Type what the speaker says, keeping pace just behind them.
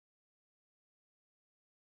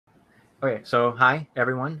Okay, so hi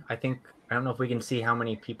everyone. I don't know if we can see how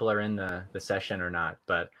many people are in the session or not,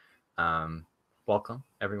 but welcome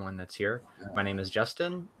everyone that's here. My name is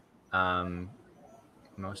Justin.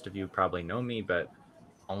 Most of you probably know me, but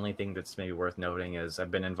only thing that's maybe worth noting is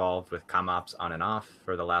I've been involved with CommOps on and off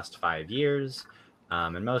for the last 5 years.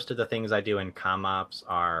 And most of the things I do in CommOps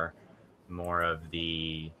are more of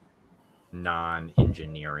the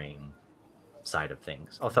non-engineering side of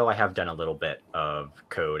things. Although I have done a little bit of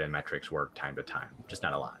code and metrics work time to time, just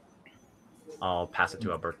not a lot. I'll pass it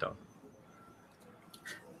to Alberto.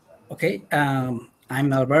 Okay,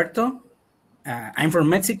 I'm Alberto. I'm from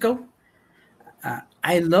Mexico.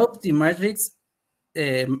 I love the metrics,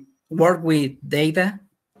 work with data,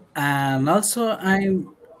 and also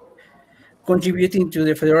I'm contributing to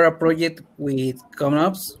the Fedora project with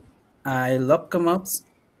CommOps. I love CommOps.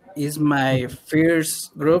 It's my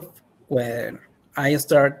first group where I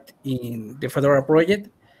start in the Fedora project.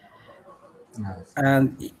 Nice.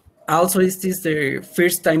 And also this is the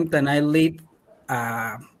first time that I lead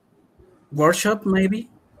a workshop, maybe,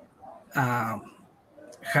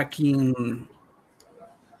 hacking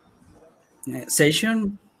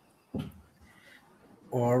session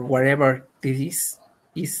or whatever this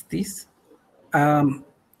is this. I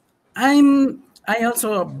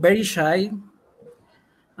also very shy.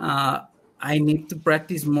 I need to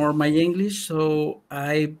practice more my English, so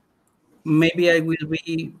maybe I will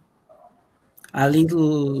be a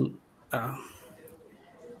little.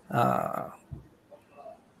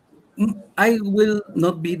 I will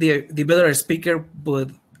not be the better speaker, but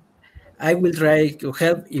I will try to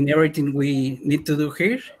help in everything we need to do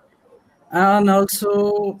here. And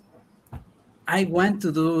also, I want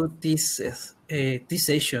to do this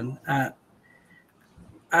session.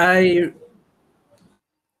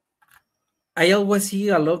 I always see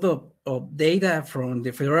a lot of data from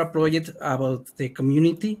the Fedora project about the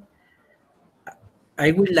community.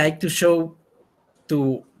 I would like to show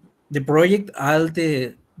to the project all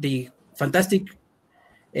the fantastic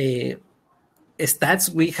stats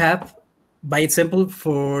we have. By example,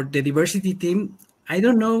 for the diversity team, I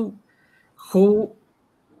don't know how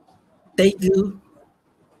they do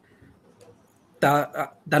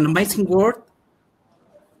the amazing work.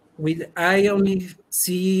 I only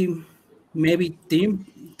see maybe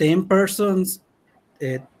 10 persons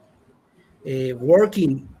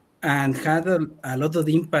working and had a lot of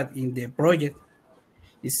impact in the project.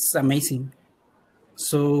 It's amazing.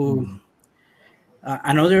 So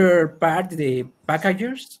another part, the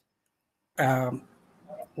packagers,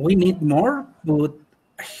 we need more, but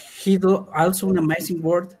he do also an amazing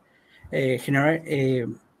work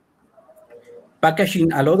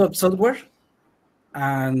packaging a lot of software.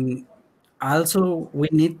 And also we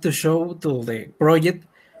need to show to the project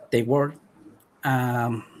the work.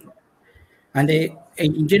 And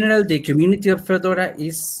in general, the community of Fedora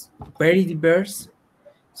is very diverse.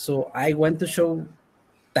 So I want to show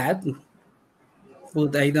that,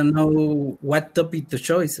 but I don't know what topic to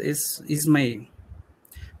choose. Is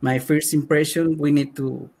my first impression. We need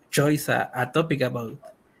to choose a topic about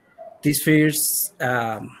this first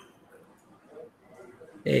com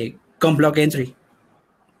block entry.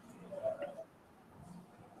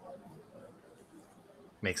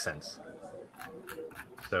 Makes sense.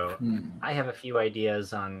 So I have a few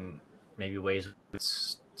ideas on maybe ways we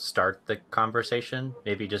start the conversation.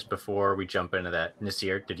 Maybe just before we jump into that,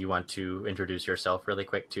 Nasir, did you want to introduce yourself really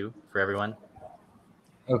quick too for everyone?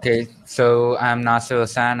 Okay, so I'm Nasir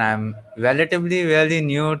Hassan. I'm relatively really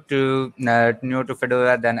new to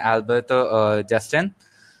Fedora than Alberto or Justin.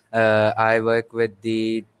 I work with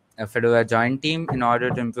the Fedora joint team in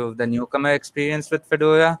order to improve the newcomer experience with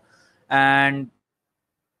Fedora, and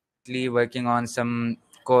working on some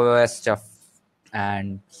core OS stuff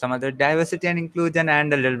and some other diversity and inclusion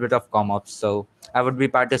and a little bit of CommOps. So I would be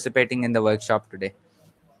participating in the workshop today.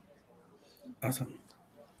 Awesome.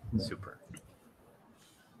 Super.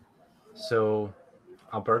 So,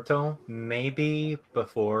 Alberto, maybe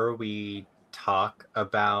before we talk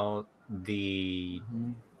about the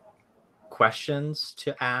questions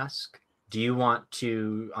to ask, do you want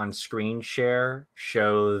to, on screen share,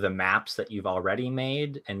 show the maps that you've already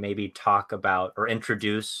made and maybe talk about or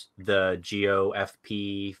introduce the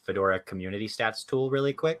GeoFP Fedora community stats tool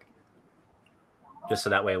really quick? Just so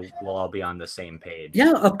that way we'll all be on the same page.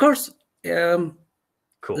 Yeah, of course. Cool.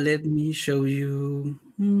 Let me show you.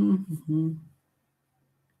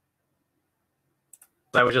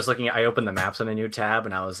 I was just looking at, I opened the maps in a new tab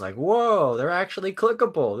and I was like, whoa, they're actually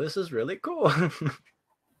clickable. This is really cool.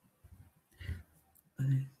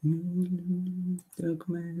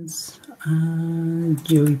 Documents,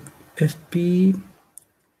 GeoFP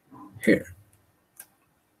here.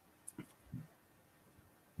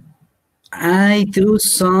 I do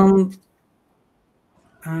some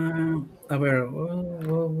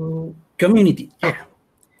community.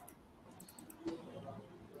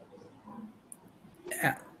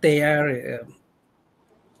 Yeah, they are.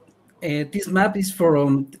 This map is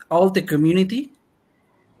from all the community,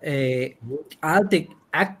 all the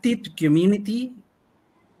active community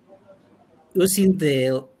using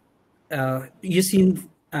the using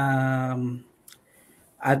a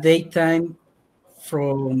daytime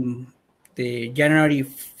from the January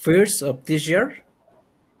 1st of this year.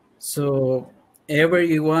 So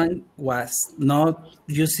everyone was not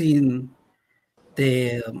using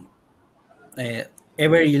the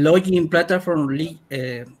every login platform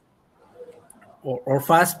or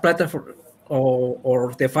fast platform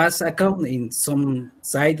or the fast account in some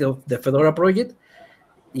side of the Fedora project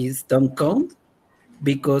is don't count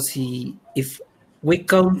because if we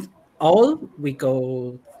count all, we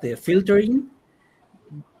go the filtering,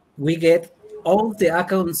 we get all the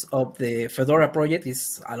accounts of the Fedora project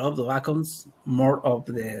is a lot of accounts, more of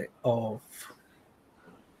no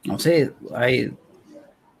say I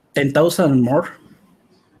 10,000 more.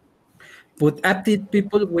 But active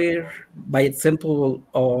people were, by example,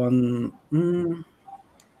 on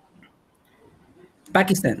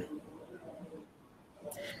Pakistan.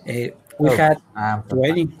 We Oh, had I'm from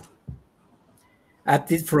 20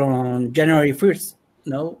 active from January 1st.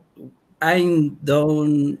 No, I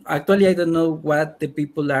don't know what the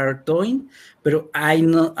people are doing, but I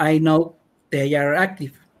know they are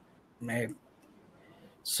active.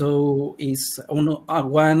 So it's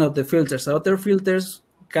one of the filters. Other filters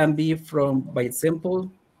can be from, by example,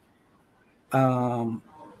 um,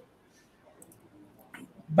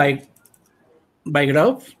 by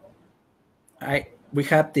group. We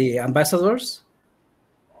have the ambassadors.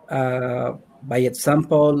 By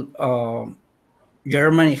example,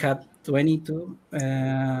 Germany had 22.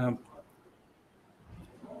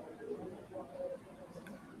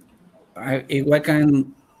 If I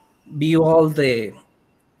can view all the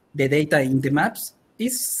data in the maps,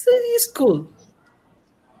 it's cool.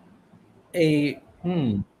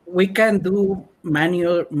 We can do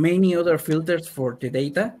many other filters for the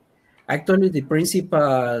data. Actually, the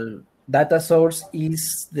principal data source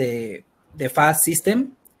is the fast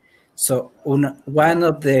system. So one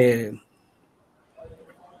of the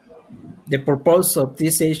purpose of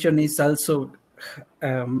this session is also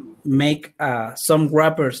make some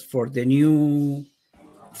wrappers for the new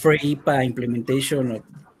free IPA implementation of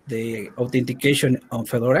the authentication on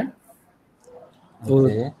Fedora.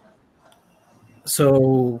 okay.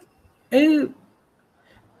 So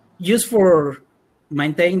just for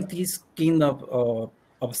maintain this kind of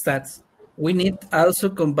stats, we need also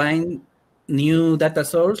combine new data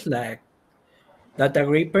source like Data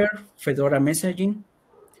Gripper, Fedora messaging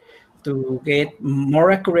to get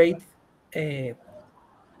more accurate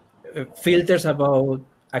filters about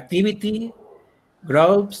activity,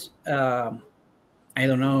 groups, I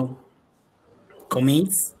don't know,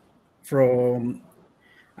 commits from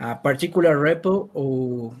a particular repo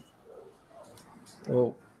or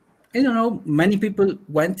I don't know, many people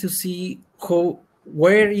want to see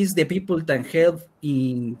where is the people that help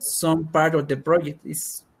in some part of the project.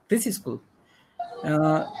 This is cool.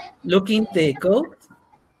 Looking the code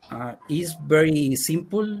is very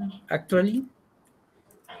simple actually.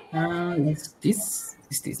 Is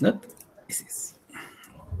this not? This is.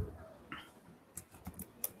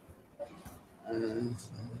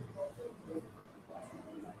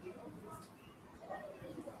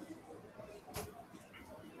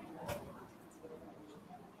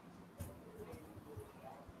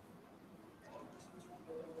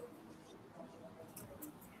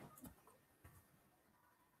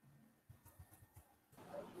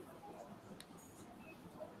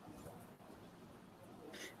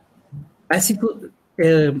 Bicycle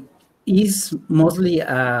is mostly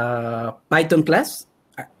a Python class.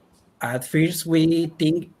 At first, we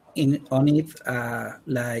think on it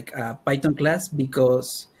like a Python class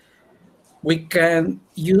because we can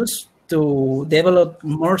use to develop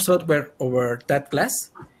more software over that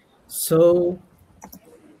class. So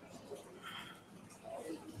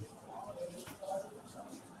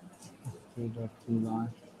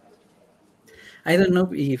I don't know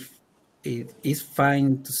if it is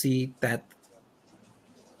fine to see that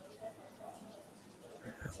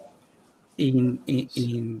in it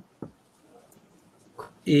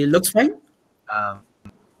looks fine.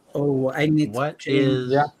 Oh, I need to What change.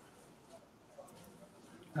 is Yeah.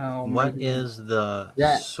 what Maybe. is the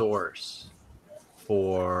Yeah. source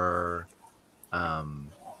for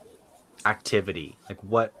activity? Like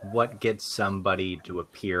what gets somebody to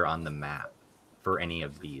appear on the map for any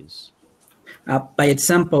of these? By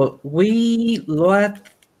example, we load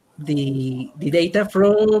the data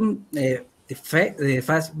from the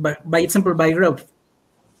fast, by example, by growth.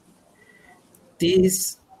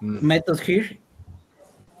 This method here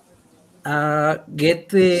get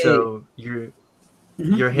the. So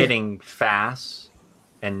you're hitting fast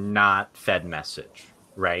and not fed message,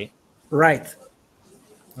 right? Right.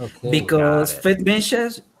 Okay. Because Got it. fed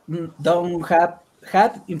messages don't have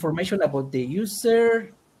information about the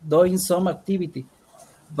user doing some activity,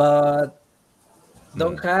 but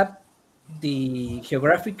don't have the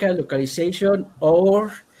geographical localization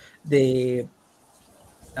or the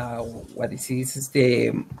what is this? Is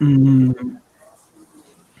the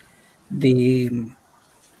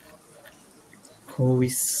who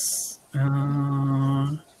is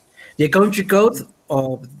the country code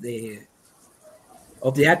of the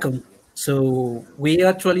account. So we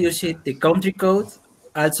actually use it, the country code.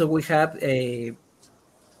 Also, we have a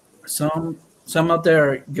some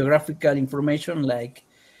other geographical information like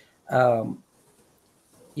um,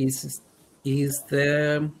 is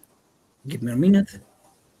the give me a minute.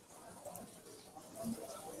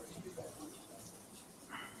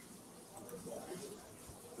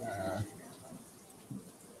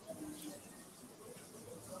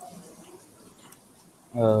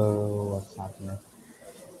 Oh, what's happening?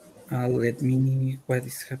 Let me what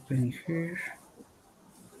is happening here.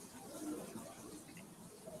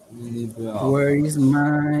 Where is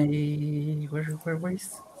my where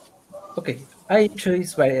is okay? I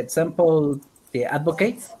choose by example the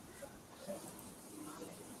advocate.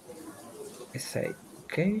 I say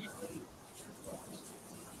okay.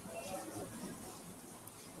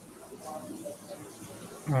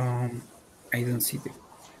 I don't see the.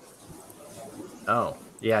 Oh,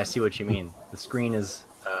 yeah, I see what you mean. The screen is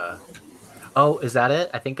oh, is that it?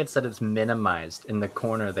 I think it said it's minimized in the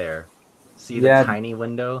corner there. See the tiny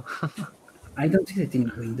window? I don't see the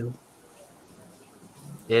tiny window.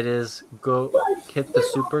 It is go hit the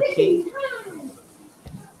super key.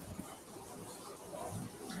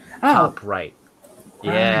 Top right.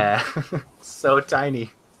 Yeah. So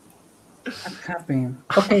tiny. What happened?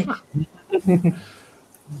 Okay.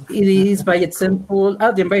 It is by example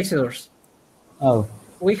the ambassadors. Oh.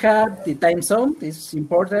 We have the time zone. This is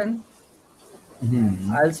important.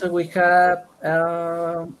 Also, we have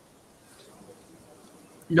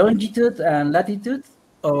longitude and latitude.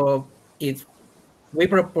 Of if we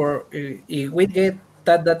if we get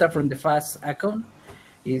that data from the fast account,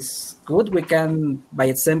 is good. We can, by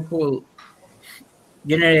example,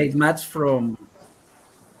 generate maps from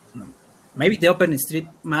maybe the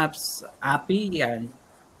OpenStreetMaps API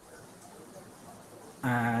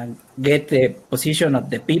and get the position of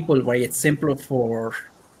the people, by example, for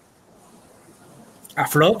a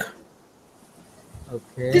flock.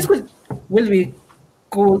 Okay. This will be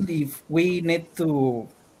cool if we need to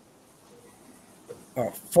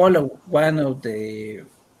follow one of the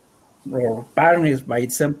or partners, by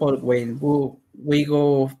example, when we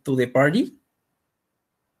go to the party.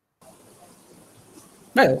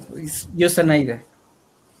 Well, it's just an idea.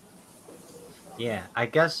 Yeah, I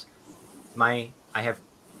guess I have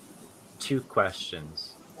two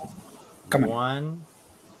questions. One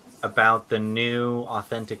about the new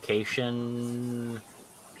authentication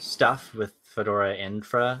stuff with Fedora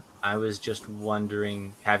Infra. I was just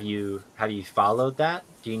wondering, have you followed that?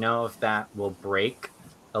 Do you know if that will break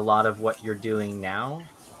a lot of what you're doing now,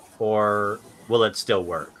 or will it still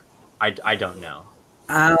work? I don't know.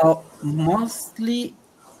 Mostly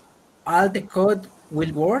all the code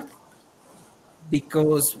will work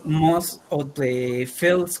because most of the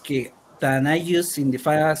fields that I use in the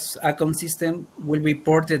fast account system will be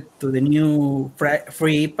ported to the new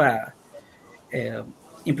free IPA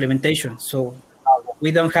implementation. So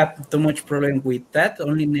we don't have too much problem with that.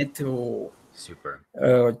 Only need to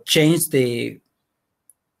change the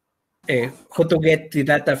how to get the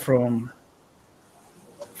data from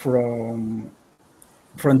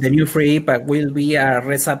the new free IPA will be a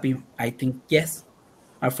recipe. I think yes,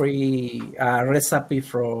 a free recipe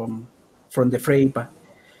from the free IPA.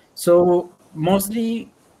 So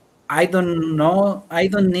mostly, I don't know. I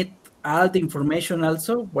don't need all the information.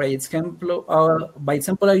 Also, by example,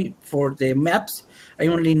 for the maps, I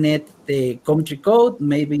only need the country code,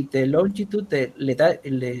 maybe the longitude, the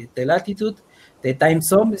latitude, the time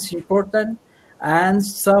zone is important, and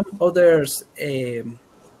some others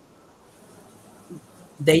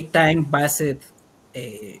daytime based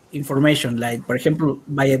information, like for example,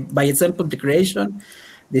 by example, the creation,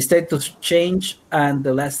 the status change, and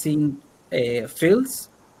the lasting fields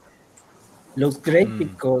looks great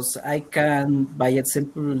because I can, by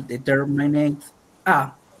example, determine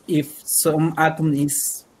if some atom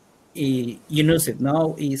is you use it.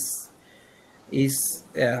 Now is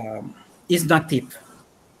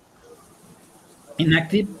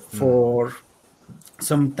inactive, for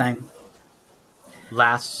some time.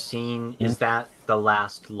 Last seen, is that the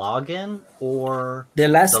last login or The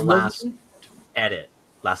last the last login edit?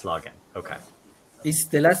 Last login. Okay. is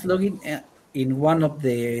the last login in one of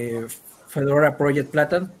the Fedora project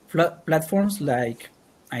platforms, like,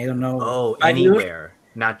 I don't know, Oh, Pagure. anywhere,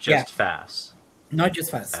 not Yeah, just fast. not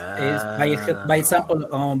just fast. Is by Oh, example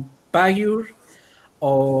on Pagure,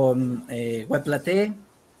 on WebLatte.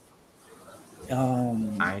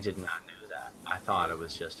 I did not know that. I thought it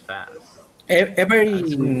was just fast. That's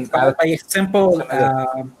Every, cool. by example,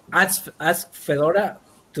 Familiar. Ask Fedora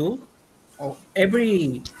too, or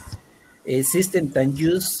every system that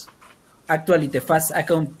use actually the fast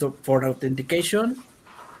account for authentication,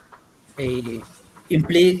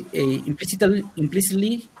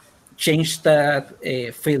 implicitly change that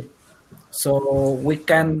field, so we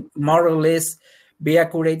can more or less be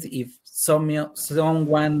accurate if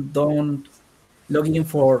someone don't log in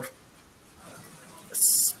for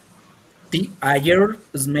a year,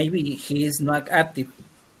 maybe he is not active.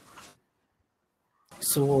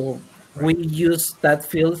 So we use that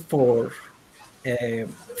field for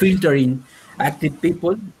filtering active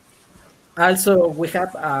people. Also, we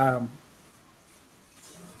have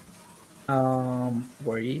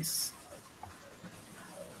where is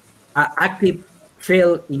active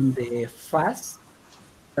field in the fast.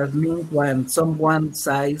 That means when someone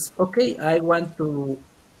says, "Okay, I want to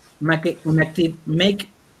make inactive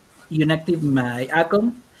my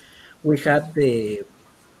account," we have the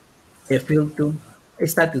field to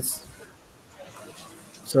status.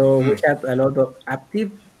 So we have a lot of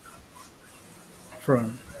active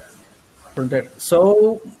from there.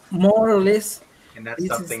 So more or less, And that's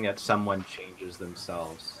this is, something that someone changes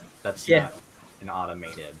themselves. That's yeah, not an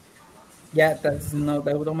automated. that's not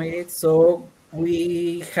automated. So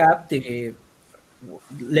we have the,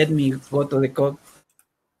 let me go to the code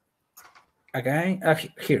again.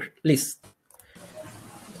 Here, list.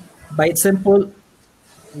 By example,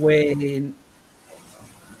 when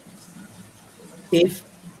if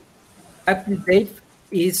active date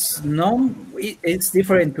is none, it's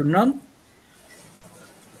different to none.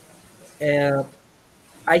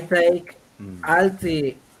 I take all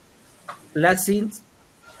the last scenes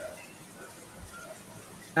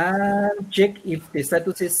and check if the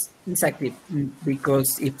status is active.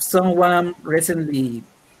 Because if someone recently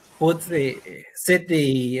set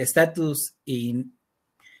the status in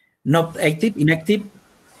not active, inactive,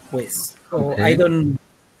 pues, or I Okay. don't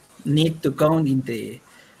need to count in the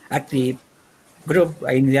active group,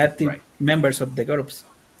 in the active Right. members of the groups.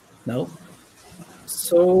 No.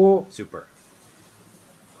 So Super.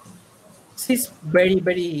 this is very,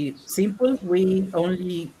 very simple. We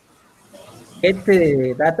only get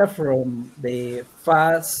the data from uh,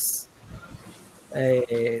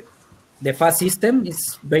 the fast system.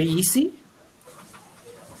 Is very easy.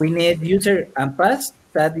 We need user and pass.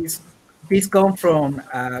 This come from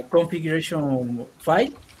a configuration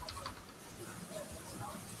file.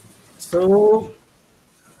 So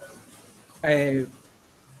uh,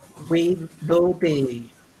 we do the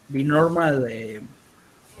normal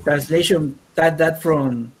translation that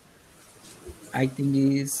from, I think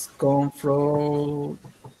is come from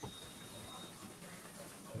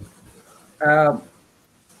um,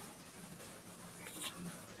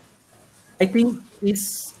 I think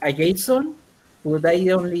it's a JSON, but I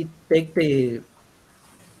only take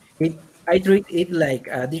I treat it like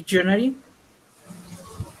a dictionary.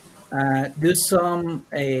 Do some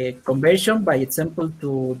conversion, by example,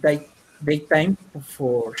 to date time uh,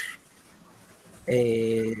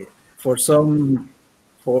 for some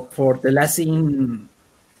for the last in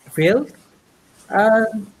field.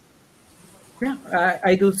 And yeah,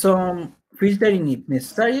 I do some filtering if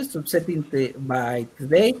necessary, subsetting by the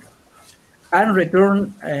date, and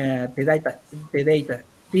return the data.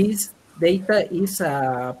 This data is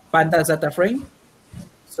a pandas data frame,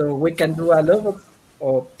 so we can do a lot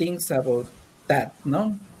of things about that.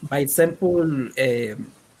 No, by example,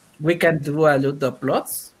 we can do a lot of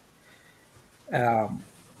plots. Um,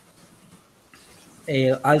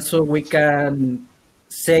 Also, we can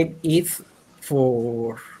save it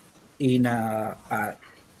for in a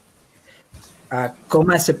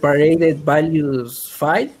comma separated values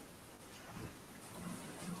file.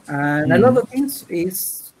 And a lot of things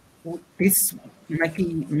is this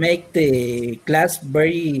make the class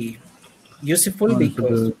very useful,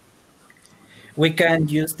 because we can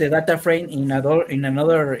use the data frame in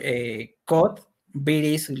another code very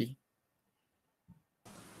easily.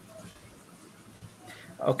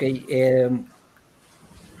 Okay,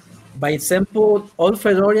 by example, all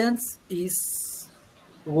Fedorians is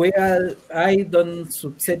I don't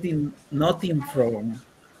subsetting nothing from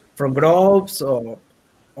groups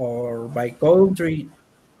or by country.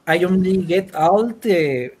 I only get all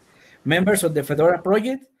the members of the Fedora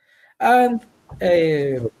project and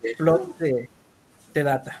Okay. plot the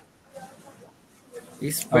data.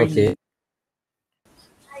 It's Okay. pretty.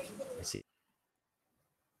 I see.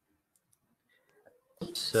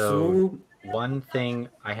 So So one thing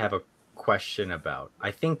I have a question about.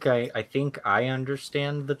 I think I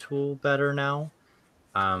understand the tool better now.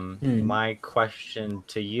 My question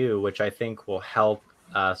to you, which I think will help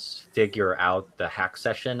us figure out the hack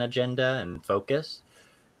session agenda and focus.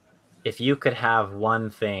 If you could have one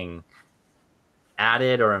thing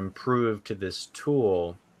added or improved to this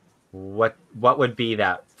tool, what would be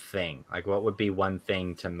that thing? Like what would be one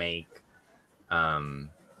thing to make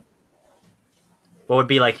what would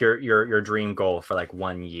be like your dream goal for like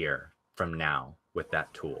 1 year from now with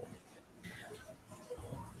that tool?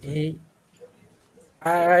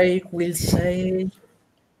 I will say,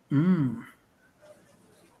 mm,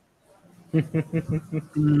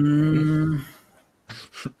 mm,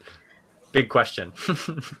 Big question.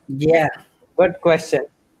 yeah, Good question.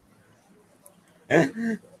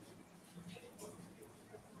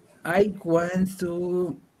 I want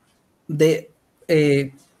to the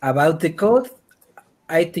about the code.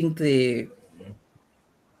 I think the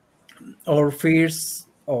our first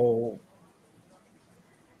uh,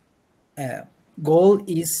 goal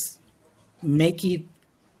is make it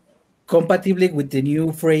compatible with the new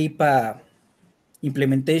FRAPA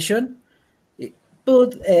implementation.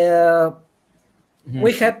 But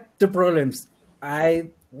we have two problems.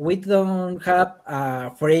 We don't have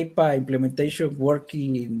a FRAPA implementation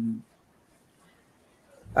working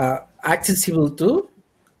accessible too,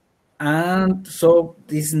 and so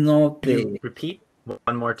this is not Can you the repeat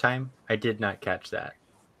one more time? I did not catch that.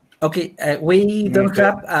 okay. We don't Okay.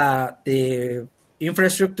 have the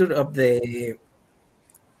infrastructure of the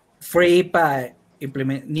FRAPA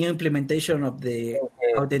new implementation of the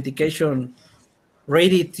Okay. authentication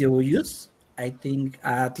ready to use. I think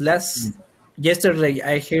at last yesterday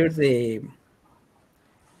I heard the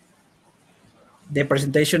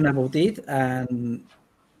presentation about it and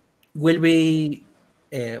will be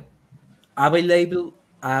uh, available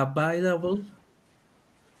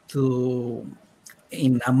to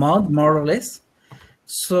in a month more or less.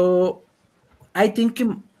 So I think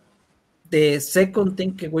the second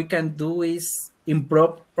thing we can do is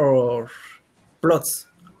improve our plots.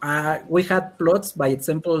 We had plots, by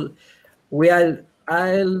example, we are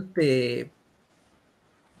all the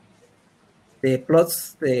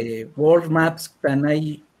plots, the world maps can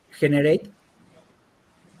I generate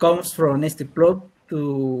comes from este plot to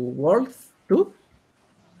worlds too,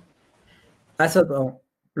 passed on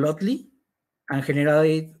plotly and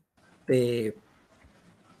generate the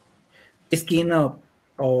skin of,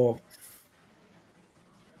 of,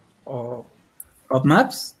 of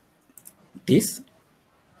maps. This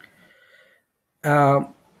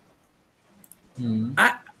um,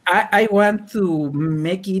 I want to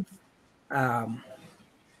make it um,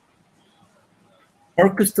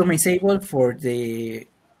 more customizable for the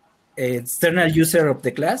external user of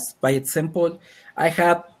the class. By example, I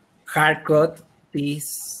have hardcoded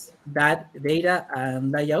that data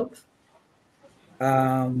and layout.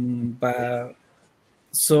 But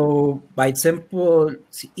so, by example,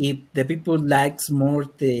 if the people likes more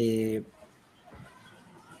the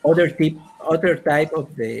other type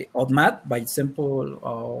of the of map, by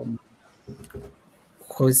example,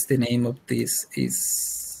 what's the name of this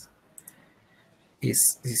is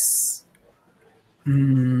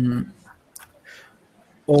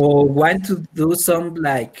or want to do some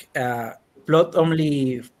like plot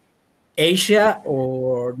only Asia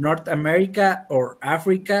or North America or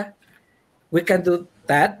Africa, we can do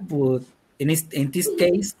that. But in this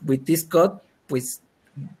case, with this code, with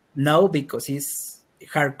no, because it's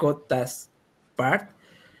hard code that part.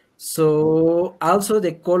 So also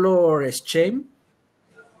the color scheme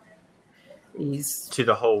is, To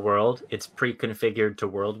the whole world, it's pre-configured to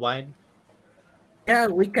worldwide. yeah,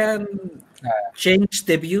 we can change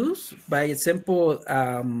the views. By example,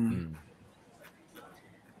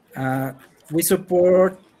 we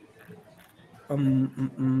support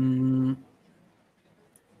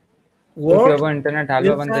world, Tukiwa internet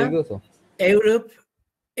halwa ban USA, થઈ ગયો છો. Europe,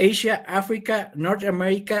 Asia, Africa, North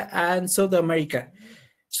America, and South America.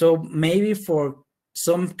 So maybe for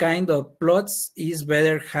some kind of plots, is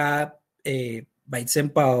better have by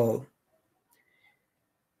example,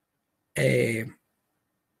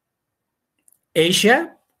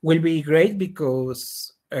 Asia will be great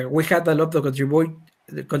because we had a lot of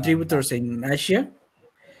the contributors in Asia.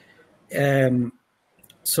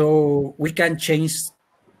 So we can change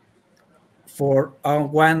for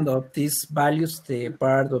one of these values the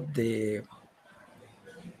part of the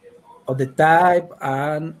type,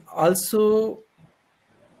 and also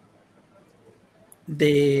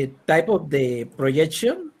the type of the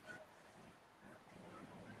projection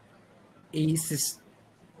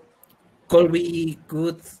could be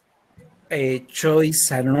good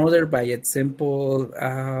choice another, by example,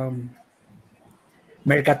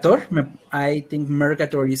 Mercator. I think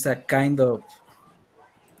Mercator is a kind of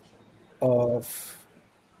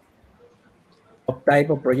type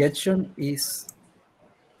of projection is.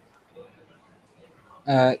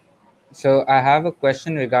 So I have a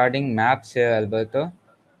question regarding maps here, Alberto.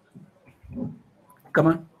 Come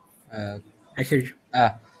on, I hear you.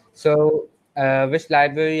 So which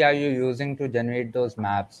library are you using to generate those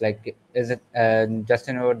maps? Like, is it just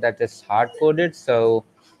a node that is hard coded? So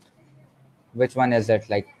which one is it?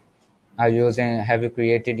 Like, have you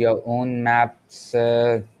created your own maps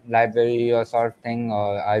library or sort of thing,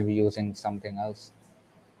 or are you using something else?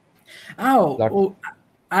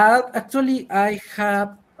 Actually, I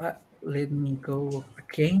have. Let me go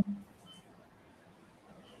again.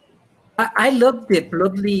 I love the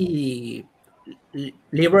Plotly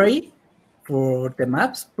library for the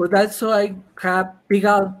maps, but also I have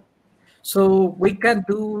Pigal, so we can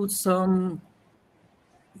do some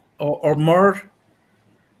or more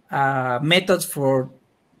methods for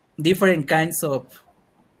different kinds of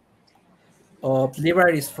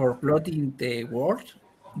libraries for plotting the world,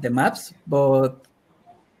 the maps, but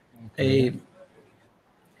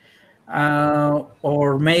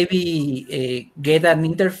or maybe get an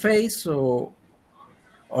interface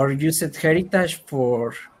or use it heritage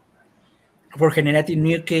for generating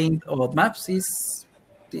new kind of maps. Is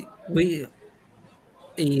we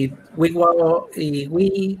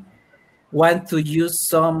want to use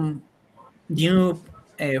some new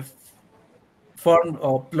form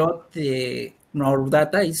of plot our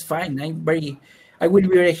data is fine. I will be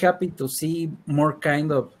very happy to see more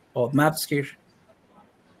kind of maps here.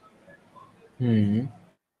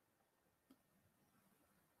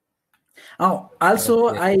 Oh, also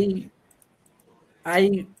I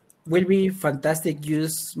will be fantastic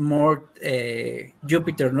use more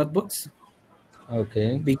Jupyter notebooks.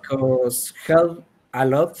 Okay. Because help a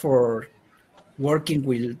lot for working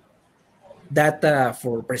with data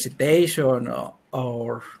for presentation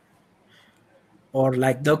or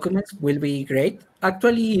like documents will be great.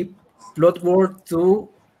 Actually, Plotworld 2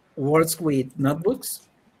 works with notebooks,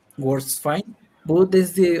 works fine, but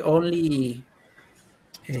it's the only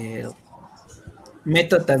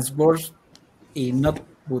method that works in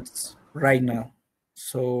notebooks right now.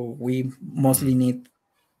 So we mostly need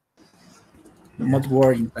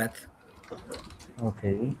Modword in that.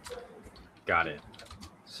 Okay. Got it.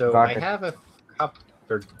 So I have a couple.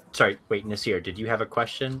 Sorry, wait, Nasir, did you have a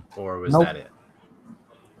question, or was that it?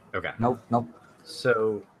 Okay. Nope.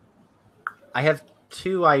 So I have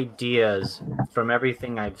two ideas from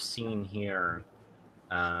everything I've seen here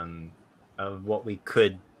of what we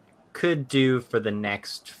could do for the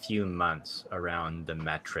next few months around the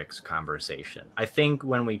metrics conversation. I think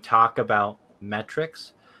when we talk about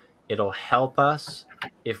metrics, it'll help us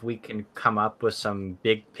if we can come up with some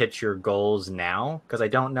big picture goals now, because I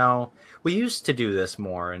don't know. We used to do this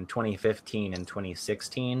more in 2015 and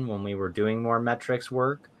 2016 when we were doing more metrics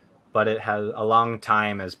work, but it has a long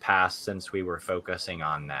time has passed since we were focusing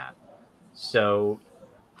on that. So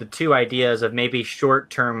the two ideas of maybe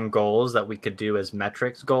short-term goals that we could do as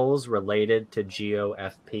metrics goals related to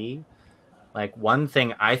GeoFP. Like, one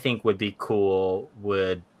thing I think would be cool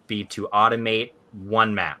would be to automate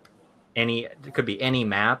one map. It could be any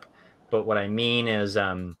map, but what I mean is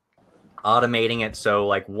automating it so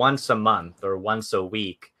like once a month or once a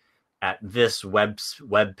week at this web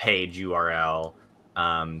page URL,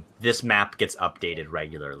 this map gets updated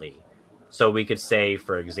regularly. So we could say,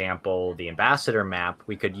 for example, the ambassador map,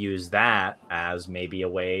 we could use that as maybe a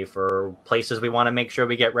way for places we want to make sure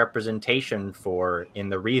we get representation for in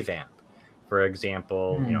the revamp. For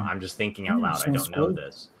example, I'm just thinking out loud, I don't know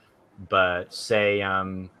this, but say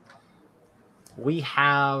we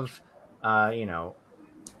have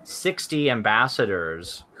 60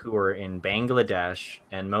 ambassadors who are in Bangladesh,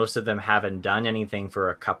 and most of them haven't done anything for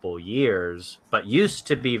a couple years, but used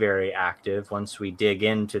to be very active. Once we dig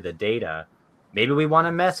into the data, maybe we want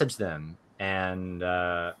to message them and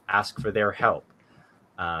ask for their help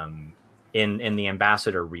in the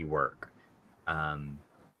ambassador rework.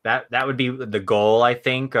 That would be the goal, I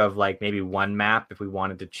think, of like maybe one map. If we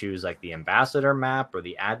wanted to choose like the ambassador map or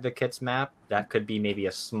the advocates map, that could be maybe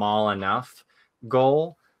a small enough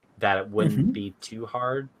goal, that it wouldn't be too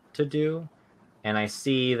hard to do. And I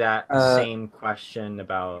see that same question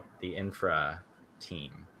about the infra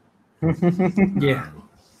team. Yeah.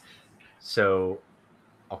 So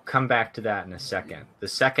I'll come back to that in a second. The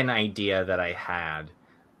second idea that I had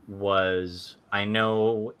was, I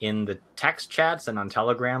know in the text chats and on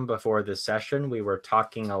Telegram before this session, we were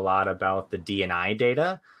talking a lot about the D&I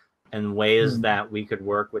data and ways that we could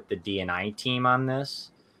work with the D&I team on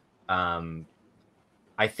this.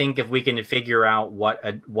 I think if we can figure out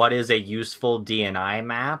what is a useful D&I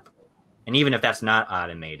map, and even if that's not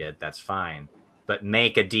automated, that's fine, but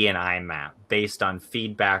make a D&I map based on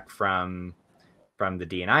feedback from the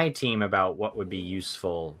D&I team about what would be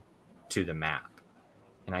useful to the map.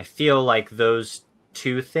 And I feel like those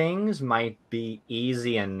two things might be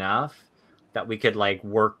easy enough that we could like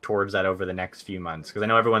work towards that over the next few months. Because I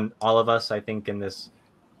know all of us, I think in there's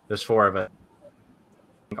four of us.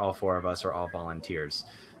 I think all four of us are all volunteers.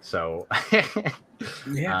 So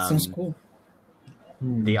yeah, sounds cool.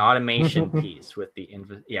 The automation piece with the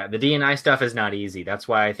D&I stuff is not easy. That's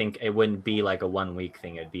why I think it wouldn't be like a 1 week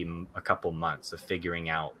thing. It'd be a couple months of figuring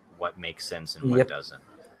out what makes sense and what doesn't.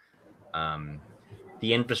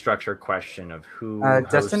 The infrastructure question of who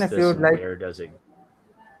hosts Justin, if this you would and like, where does it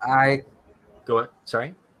go.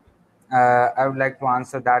 Sorry? I would like to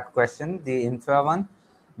answer that question, the infra one,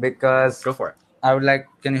 because go for it. I would like.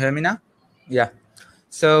 Can you hear me now? Yeah.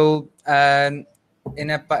 So in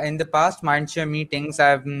the past Mindshare meetings,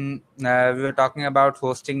 we were talking about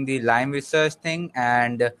hosting the Lime research thing,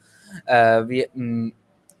 and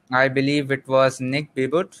I believe it was Nick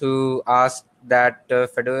Bibut who asked that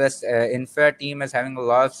Fedora's infra team is having a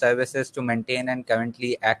lot of services to maintain and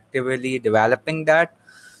currently actively developing that.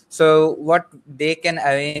 So what they can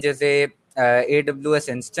arrange is a AWS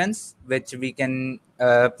instance, which we can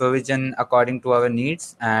provision according to our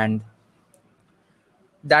needs. And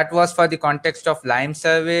that was for the context of Lime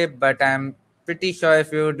survey, but I'm pretty sure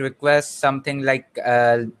if you would request something like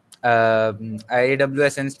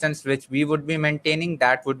AWS instance, which we would be maintaining,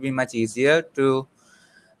 that would be much easier to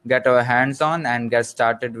get our hands on and get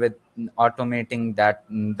started with automating that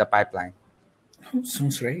the pipeline. Oh,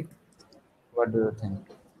 sounds great. What do you think?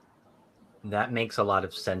 That makes a lot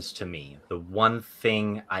of sense to me. The one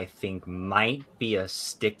thing I think might be a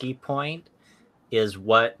sticky point is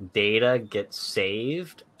what data gets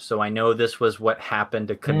saved. So I know this was what happened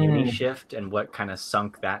to Community Shift and what kind of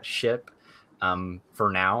sunk that ship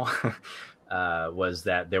for now was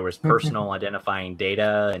that there was personal identifying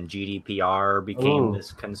data and GDPR became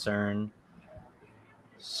this concern.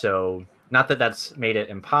 So not that that's made it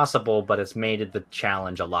impossible, but it's made it the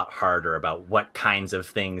challenge a lot harder about what kinds of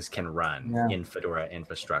things can run in Fedora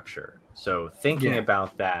infrastructure. So thinking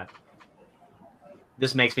about that,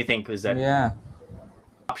 this makes me think is that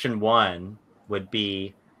option one would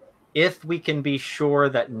be, if we can be sure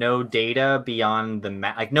that no data beyond the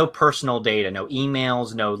map, like no personal data, no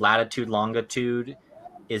emails, no latitude, longitude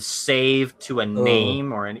is saved to a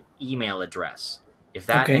name or an email address. If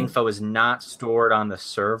that info is not stored on the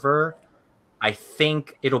server, I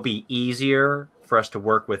think it'll be easier for us to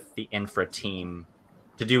work with the infra team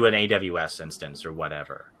to do an AWS instance or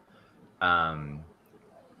whatever.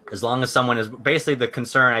 As long as someone is, basically the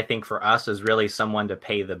concern I think for us is really someone to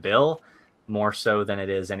pay the bill more so than it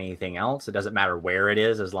is anything else. It doesn't matter where it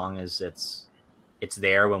is as long as it's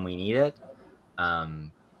there when we need it.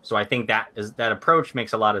 So I think that approach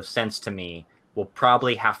makes a lot of sense to me. We'll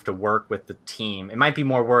probably have to work with the team. It might be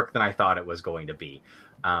more work than I thought it was going to be.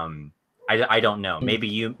 I don't know.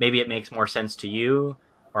 Maybe it makes more sense to you,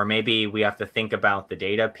 or maybe we have to think about the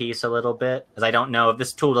data piece a little bit, because I don't know if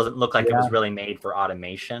this tool doesn't look like it was really made for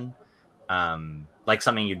automation, like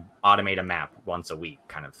something you'd automate a map once a week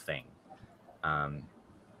kind of thing.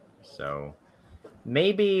 So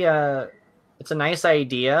maybe it's a nice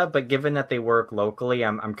idea, but given that they work locally,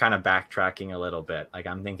 I'm kind of backtracking a little bit. Like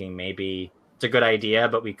I'm thinking maybe it's a good idea,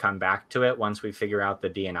 but we come back to it once we figure out the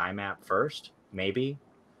D&I map first, maybe.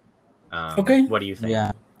 Okay. What do you think?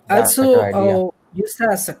 Yeah. Also, just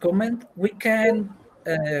as a comment, we can,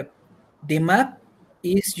 the map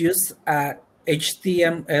is just a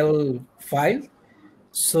HTML file.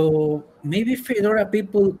 So maybe Fedora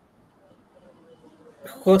people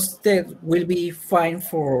hosted will be fine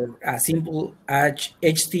for a simple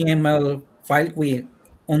HTML file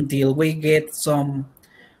until we get some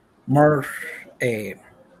more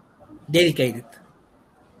dedicated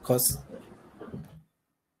host.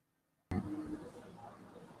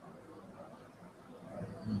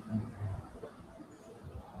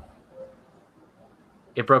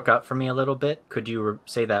 It broke up for me a little bit. Could you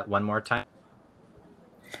say that one more time?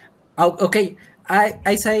 Oh, okay.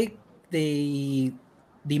 I say the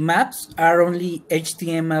maps are only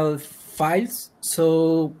HTML files,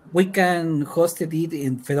 so we can host it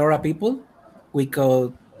in Fedora people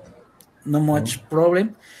without no much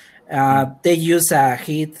problem. They use a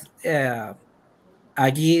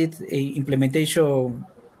Git implementation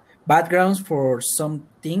backgrounds for some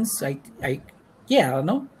things. Yeah, I don't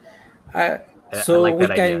know. I So like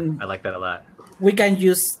that idea. I like that a lot. we can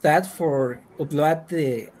use that for upload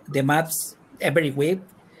the maps every week,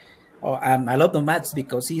 or a lot of maps,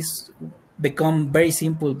 because it's become very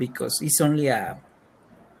simple because it's only a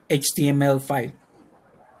HTML file.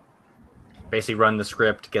 Basically, run the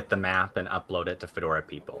script, get the map, and upload it to Fedora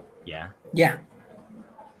people. Yeah. Yeah.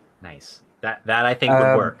 Nice. That I think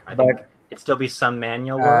would work. I think it'd still be some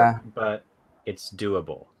manual work, but it's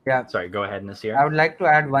doable. Yeah. Sorry, go ahead, Nasir. I would like to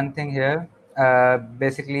add one thing here.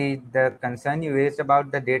 Basically, the concern you raised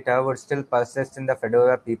about the data would still persist in the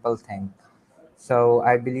Fedora people thing. So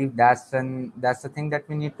I believe that's the thing that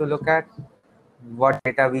we need to look at. What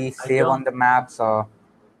data we save on the maps, or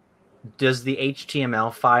does the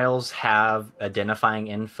HTML files have identifying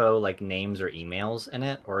info like names or emails in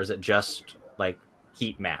it, or is it just like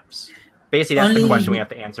heat maps? Basically, that's the question we have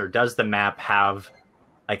to answer. Does the map have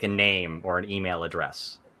like a name or an email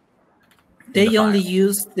address? They only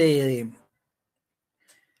use the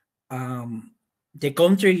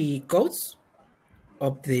country codes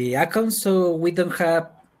of the account, so we don't have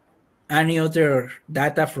any other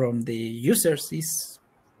data from the users.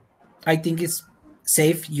 I think it's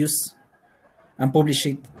safe use and publish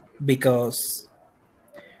it, because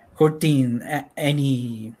hurting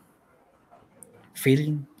any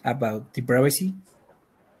feeling about the privacy.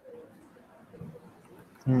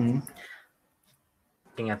 Looking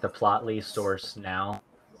at the Plotly source now,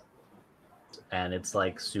 and it's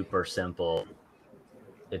like super simple.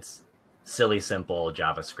 It's silly simple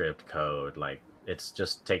JavaScript code. Like it's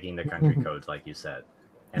just taking the country codes, like you said,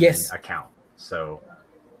 and then account. So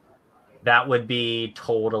that would be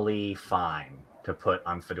totally fine to put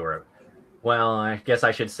on Fedora. Well, I guess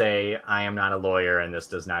I should say I am not a lawyer, and this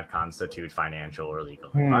does not constitute financial or legal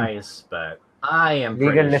advice, but I am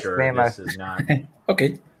pretty sure this is not.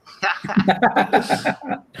 Okay.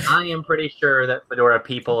 I am pretty sure that Fedora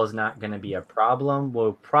people is not going to be a problem.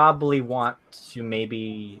 We'll probably want to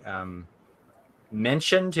maybe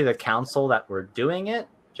mention to the council that we're doing it,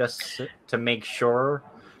 just to make sure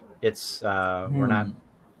it's we're not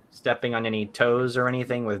stepping on any toes or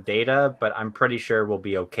anything with data, but I'm pretty sure we'll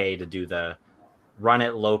be okay to do the run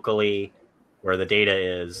it locally where the data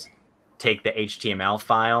is, take the HTML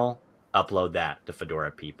file, upload that to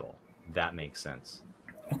Fedora people. That makes sense.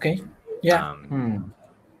 Okay. Yeah.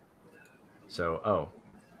 So,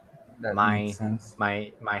 that makes sense.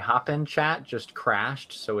 my Hopin chat just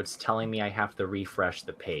crashed, so it's telling me I have to refresh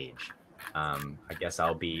the page. I guess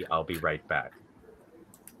I'll be right back.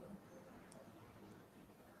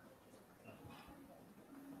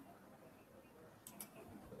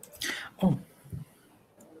 Oh.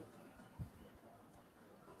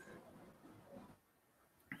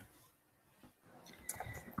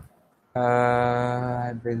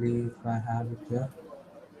 I believe I have it here.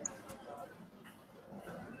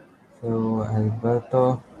 So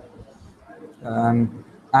Alberto,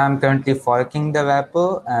 I'm currently forking the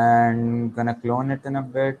repo and gonna clone it in a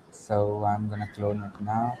bit. So I'm gonna clone it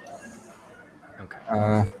now. Okay,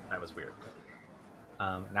 that was weird.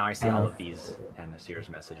 Now I see all of these and Nasir's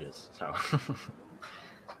messages.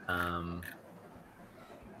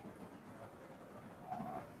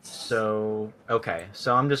 So, okay.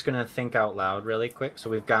 So I'm just gonna think out loud really quick. So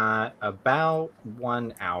we've got about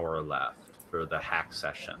 1 hour left for the hack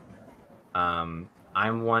session. I'm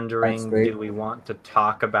wondering, do we want to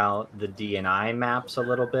talk about the DNI maps a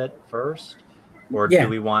little bit first? Or do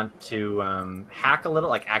we want to hack a little,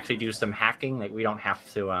 like actually do some hacking? Like we don't have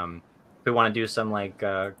to, if we want to do some like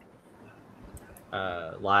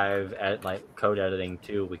live code editing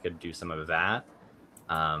too, we could do some of that.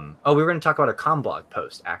 We were going to talk about a CommBlog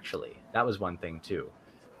post, actually. That was one thing too.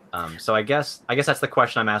 So I guess that's the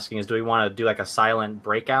question I'm asking is, do we want to do like a silent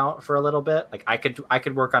breakout for a little bit? Like I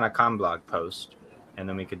could work on a CommBlog post and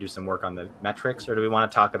then we could do some work on the metrics, or do we want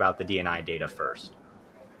to talk about the DNI data first?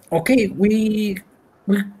 Okay, we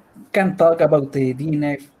can talk about the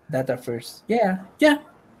DNF data first. Yeah.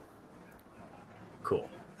 Cool.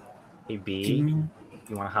 Hey B,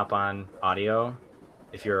 you want to hop on audio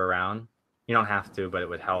if you're around? You don't have to, but it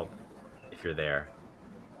would help if you're there.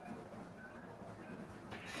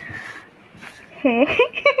 Hey.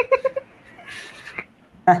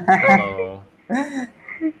 Hello.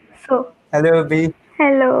 So. Hello, B.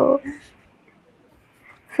 Hello.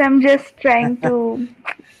 So I'm just trying to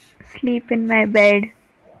sleep in my bed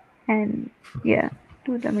and yeah,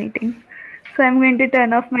 do the meeting. So I'm going to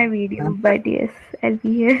turn off my video, but yes, I'll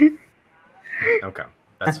be here. Okay,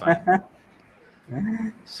 that's fine.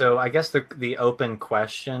 So I guess the open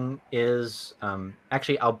question is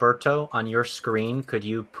actually, Alberto, on your screen, could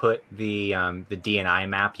you put the DNI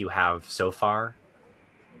map you have so far?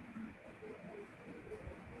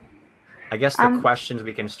 I guess the questions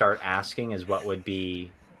we can start asking is what would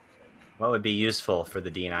be useful for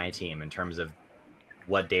the DNI team in terms of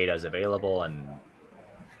what data is available and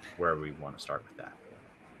where we want to start with that.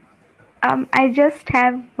 I just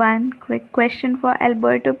have one quick question for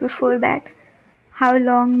Alberto before that. How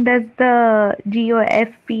long does the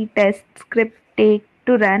GOFP test script take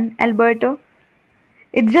to run, Alberto?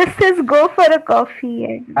 It just says go for a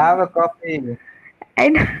coffee. Have a coffee.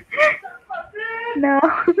 And no.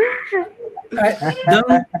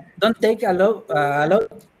 Don't take a lot.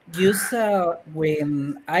 Use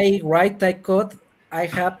when I write that code, I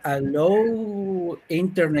have a low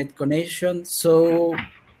internet connection, so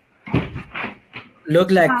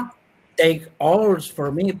look like take hours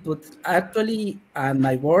for me. But actually,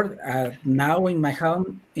 my work now in my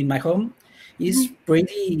home is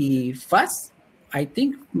pretty fast. I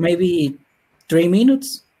think maybe 3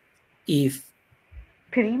 minutes. If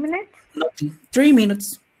 3 minutes? not 3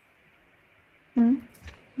 minutes.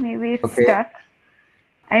 Maybe it's stuck.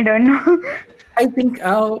 I don't know. I think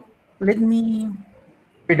let me.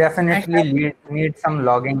 We definitely need some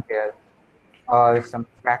logging here or some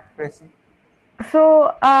fact tracing.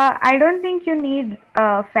 So I don't think you need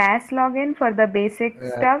fast login for the basic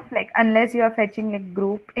stuff. Like unless you are fetching like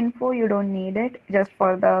group info, you don't need it just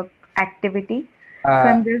for the activity. So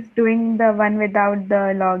I'm just doing the one without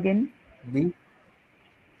the login. B.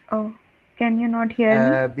 Oh, can you not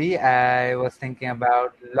hear me? B. I was thinking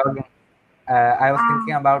about logging. I was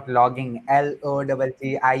thinking about logging.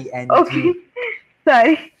 LOGGING. Okay,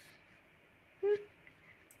 sorry.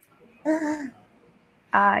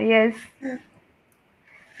 Yes.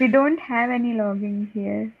 We don't have any logging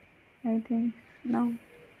here, I think. No.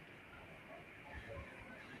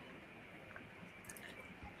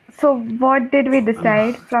 So what did we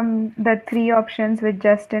decide from the 3 options which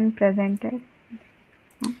Justin presented?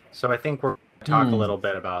 So I think we're going to talk a little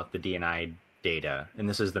bit about the DNI data, and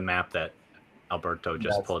this is the map that Alberto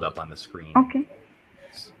just pulled up on the screen. Okay.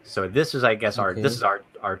 So this is, I guess, this is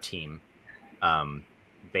our team,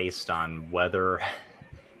 based on whether.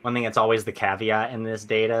 One thing that's always the caveat in this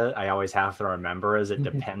data, I always have to remember, is it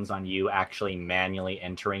depends on you actually manually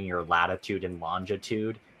entering your latitude and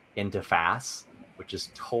longitude into FAS, which is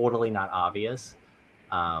totally not obvious.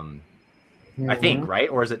 I think, right?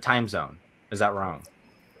 Or is it time zone? Is that wrong?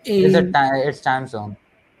 It's time zone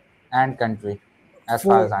and country, as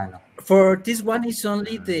far as I know. For this one, it's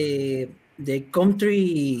only the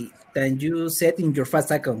country that you set in your FAS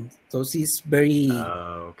account. So it's very.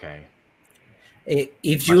 Okay.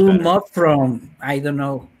 If you move from, I don't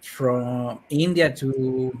know, from India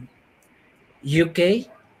to UK,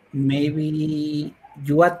 maybe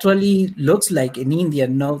you actually looks like an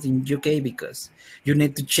Indian, not in UK, because you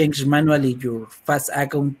need to change manually your FAS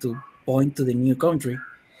account to point to the new country.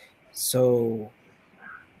 So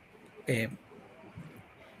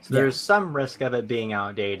there's some risk of it being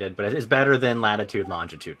outdated, but it's better than latitude,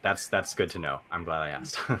 longitude. That's good to know. I'm glad I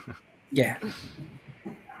asked. Yeah.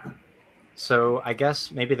 So I guess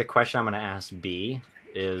maybe the question I'm going to ask B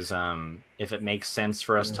is if it makes sense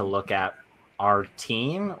for us to look at our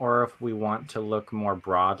team, or if we want to look more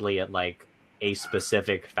broadly at like a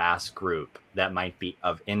specific FAS group that might be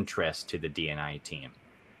of interest to the DNI team.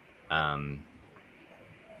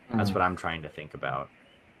 That's what I'm trying to think about.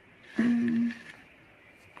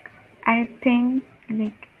 I think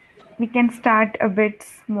like we can start a bit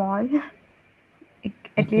small,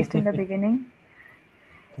 at least in the beginning.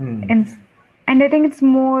 And I think it's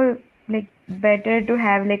more like better to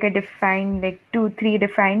have like a defined, like 2-3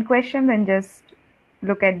 defined questions and just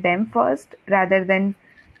look at them first, rather than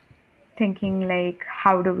thinking like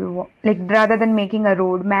how do we like rather than making a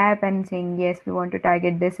roadmap and saying yes, we want to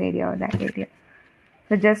target this area or that area.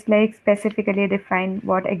 So just like specifically define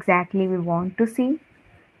what exactly we want to see,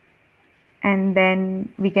 and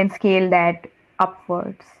then we can scale that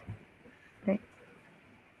upwards.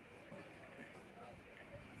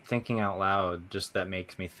 Thinking out loud, just that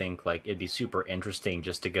makes me think like it'd be super interesting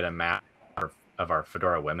just to get a map of our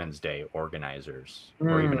Fedora Women's Day organizers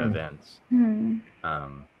or even events.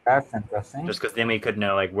 That's interesting. Just because then we could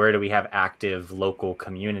know like where do we have active local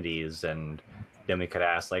communities, and then we could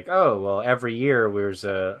ask like, oh well, every year there's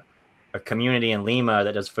a community in Lima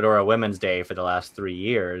that does Fedora Women's Day for the last 3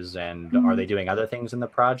 years, and are they doing other things in the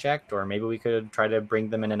project, or maybe we could try to bring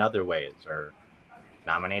them in other ways, or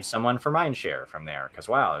nominate someone for Mindshare from there, because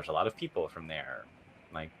wow, there's a lot of people from there.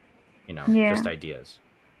 Like, you know, Yeah. just ideas.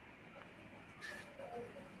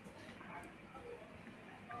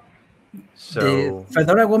 So The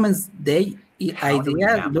Fedora Women's Day how do we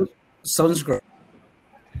idea map? sounds great.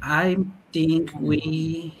 I think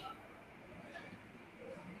we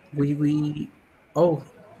oh,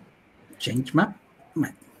 change map.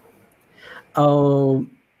 Oh,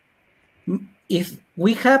 if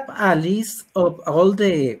we have a list of all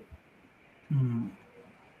the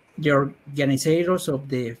organizers of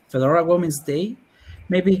the Fedora Women's Day,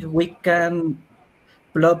 maybe we can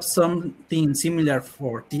plot something similar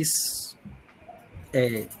for this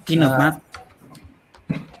keynote Uh, map.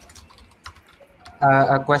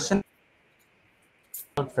 a question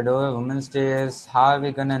about Fedora Women's Day is, how are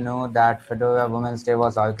we going to know that Fedora Women's Day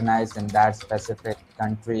was organized in that specific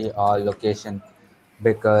country or location?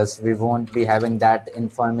 Because we won't be having that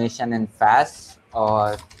information in FAS,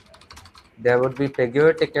 or there would be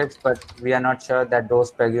Pagure tickets, but we are not sure that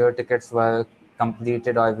those Pagure tickets were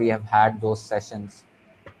completed or we have had those sessions.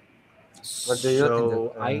 What do you think?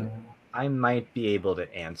 So I might be able to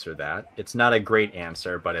answer that. It's not a great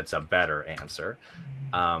answer, but it's a better answer.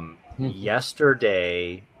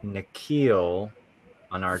 Yesterday, Nikhil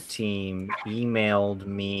on our team emailed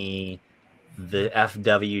me the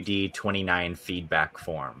FWD 29 feedback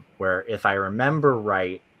form, where if I remember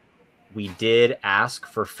right, we did ask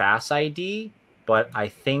for FAS ID, but I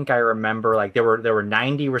think I remember like there were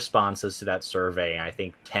 90 responses to that survey, and I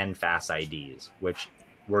think 10 FAS IDs, which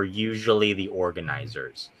were usually the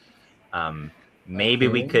organizers. Maybe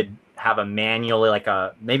we could have a manual, like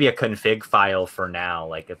maybe a config file for now.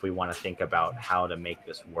 Like if we want to think about how to make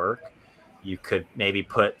this work, you could maybe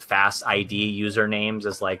put FAS ID usernames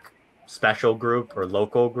as like special group or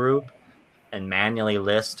local group, and manually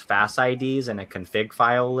list FAS IDs in a config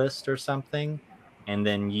file list or something, and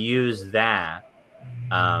then use that.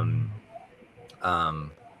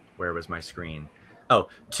 Where was my screen? Oh,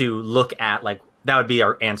 to look at, like, that would be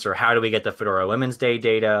our answer. How do we get the Fedora Women's Day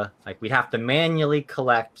data? Like, we have to manually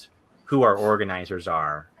collect who our organizers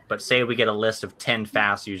are. But say we get a list of 10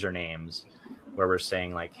 FAS usernames where we're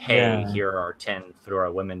saying, like, hey, here are our 10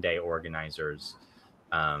 Fedora Women's Day organizers.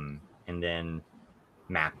 And then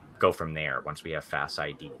go from there once we have FAS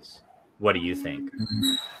IDs. What do you think?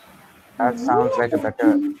 That sounds like a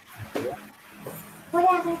better.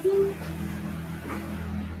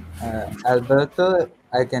 Alberto,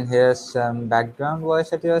 I can hear some background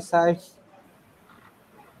voice at your side.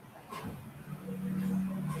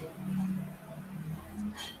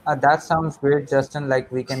 That sounds great, Justin.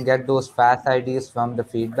 Like we can get those fast IDs from the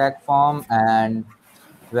feedback form and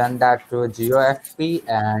run that through GeoFP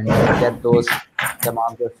and get those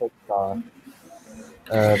demographics.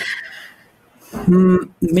 Uh,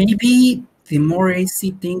 Maybe the more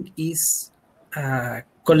easy thing is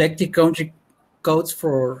collecting country codes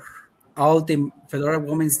for all the Fedora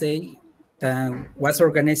Women's Day that was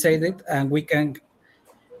organized, and we could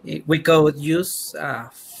use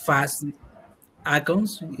fast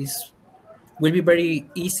icons. Is will be very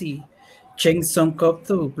easy. Change some code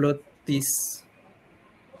to plot this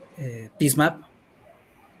map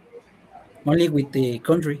only with the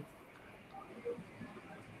country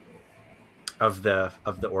of the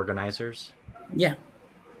organizers. Yeah.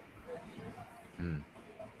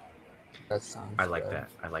 that sounds I like good. that.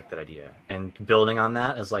 I like that idea. And building on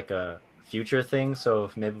that is like a future thing. So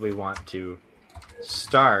if maybe we want to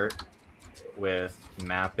start with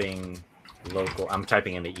mapping local. I'm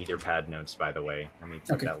typing in the Etherpad notes, by the way. Let me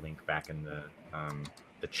put that link back in the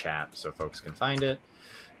chat so folks can find it.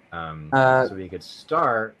 So we could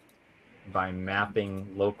start by mapping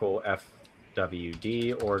local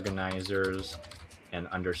FWD organizers and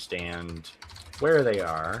understand where they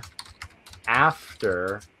are.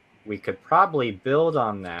 After, we could probably build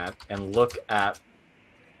on that and look at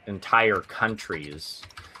entire countries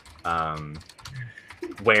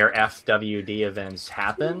where FWD events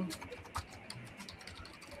happen.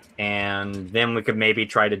 And then we could maybe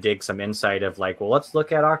try to dig some insight of like, well, let's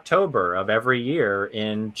look at October of every year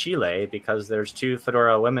in Chile, because there's 2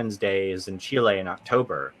 Fedora Women's Days in Chile in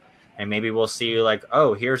October. And maybe we'll see like,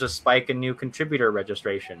 oh, here's a spike in new contributor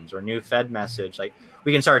registrations or new Fed message. Like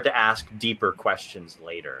we can start to ask deeper questions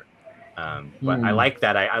later. But I like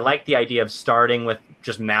that. I like the idea of starting with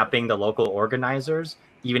just mapping the local organizers,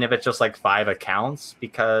 even if it's just like 5 accounts,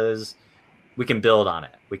 because we can build on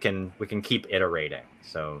it. We can keep iterating.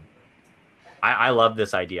 So I love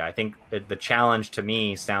this idea. I think the challenge to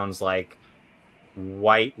me sounds like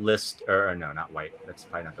white list, or no, not white. That's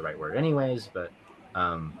probably not the right word anyways, but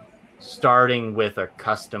starting with a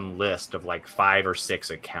custom list of like 5 or 6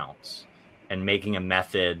 accounts and making a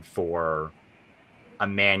method for a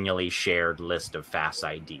manually shared list of FAS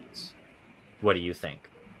IDs. What do you think?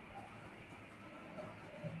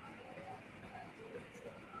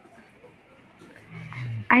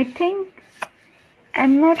 I think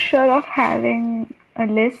I'm not sure of having a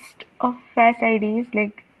list of FAS IDs.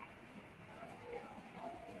 Like,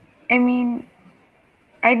 I mean,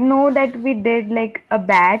 I know that we did like a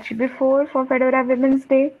batch before for Fedora Women's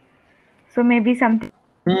Day. So maybe something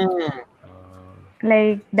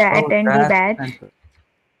like the Oh, attendee that's badge.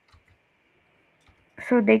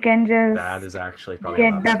 So they can That just is actually probably a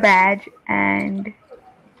get lot the better. badge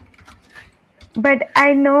but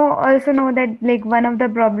I also know that like one of the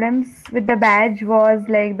problems with the badge was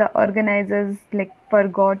like the organizers like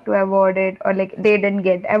forgot to award it, or like they didn't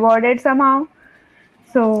get awarded somehow.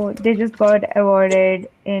 So they just got awarded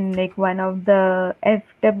in like one of the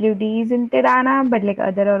FWDs in Tirana, but like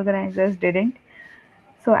other organizers didn't.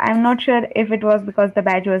 So I'm not sure if it was because the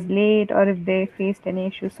badge was late or if they faced any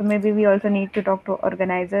issues. So maybe we also need to talk to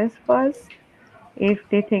organizers first if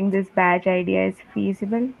they think this badge idea is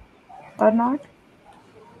feasible or not.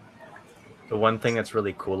 The one thing that's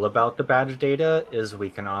really cool about the badge data is we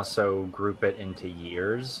can also group it into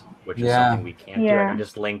years, which is something we can't do. I Yeah.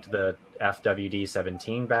 just linked the FWD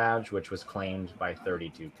 17 badge, which was claimed by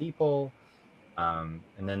 32 people. And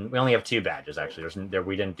then we only have 2 badges, actually.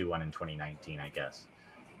 We didn't do one in 2019, I guess.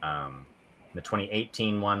 The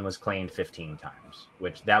 2018 one was claimed 15 times,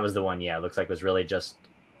 which that was the one, yeah, it looks like it was really just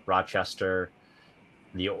Rochester.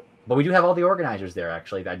 But we do have all the organizers there,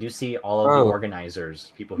 actually. I do see all of the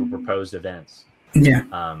organizers, people who proposed events. Yeah.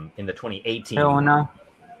 In the 2018 Hey, Ona. one.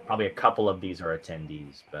 Probably a couple of these are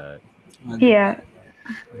attendees, but Yeah.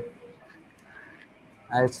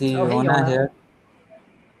 I see hey, Ona Yona. here.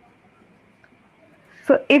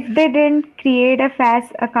 So if they didn't create a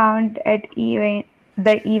fast account at the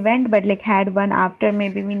event, but like had one after,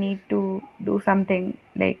 maybe we need to do something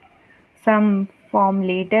like some form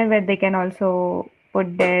later where they can also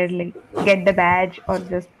put their like get the badge, or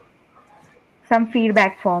just some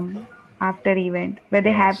feedback form after event where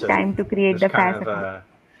they Yeah, have so time to create there's the kind fast of account.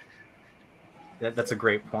 that's a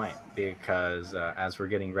great point, because as we're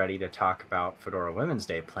getting ready to talk about Fedora Women's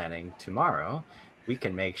Day planning tomorrow, we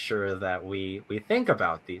can make sure that we think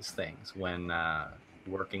about these things when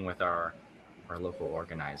working with our local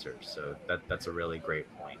organizers. So that's a really great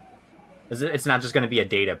point. It's not just going to be a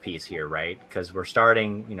data piece here, right? Because we're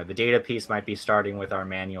starting, the data piece might be starting with our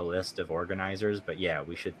manual list of organizers, but yeah,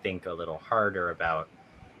 we should think a little harder about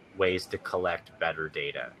ways to collect better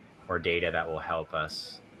data, or data that will help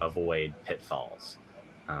us avoid pitfalls.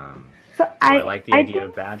 So So I like the I idea think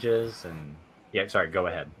of badges, and yeah, sorry, go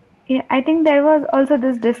ahead. Yeah, I think there was also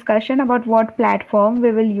this discussion about what platform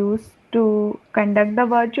we will use to conduct the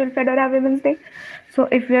virtual Fedora Women's Day. So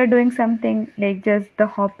if we are doing something like just the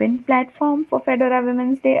hop-in platform for Fedora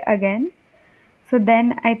Women's Day again, so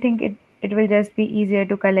then I think it will just be easier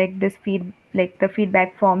to collect this like the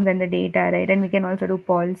feedback forms and the data, right? And we can also do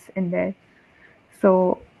polls in there.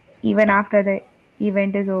 So even Yeah, after the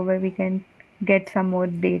event is over, we can get some more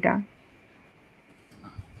data.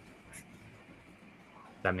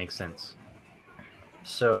 that makes sense.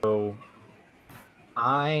 So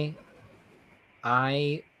I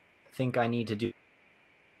think I need to do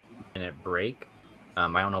a minute break. I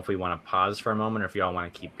don't know if we want to pause for a moment or if y'all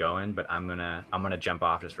want to keep going, but I'm gonna jump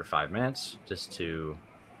off just for 5 minutes just to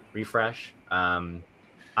refresh.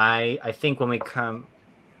 I think when we come,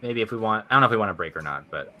 maybe if we want, I don't know if we want a break or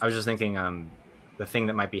not, but I was just thinking the thing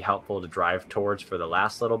that might be helpful to drive towards for the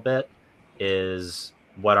last little bit is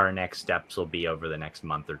what our next steps will be over the next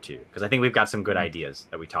month or two, because I think we've got some good ideas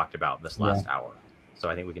that we talked about this last hour. So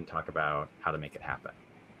I think we can talk about how to make it happen.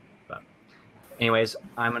 But anyways,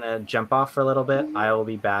 I'm gonna jump off for a little bit. I will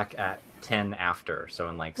be back at 10 after, so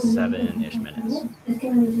in like 7-ish minutes.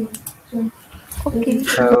 Okay.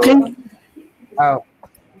 So, oh,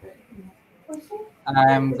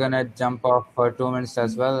 I'm gonna jump off for 2 minutes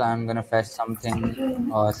as well. I'm gonna fetch something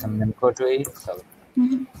or some Nimco to eat. So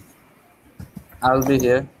Mhm. I'll be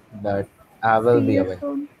here, but I will See be you away.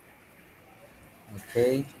 soon.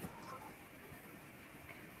 Okay.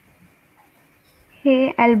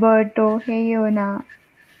 Hey Alberto, hey Yona,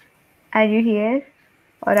 are you here?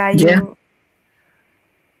 Or are Yeah, you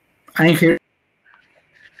I'm here.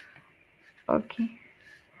 okay?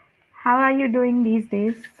 How are you doing these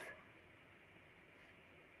days?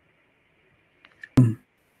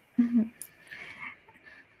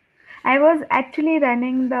 I was actually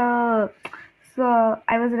running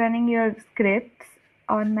I was running your scripts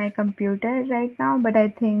on my computer right now, but I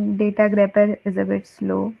think data grepper is a bit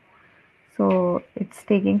slow. So it's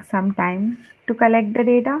taking some time to collect the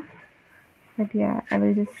data. But yeah, I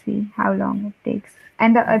will just see how long it takes.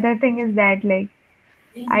 And the other thing is that like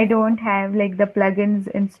I don't have like the plugins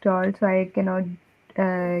installed, so I cannot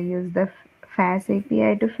use the FAS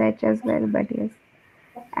API to fetch as well. But yes,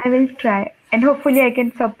 I will try, and hopefully I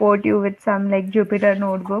can support you with some like Jupyter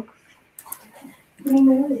notebooks.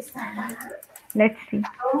 Let's see.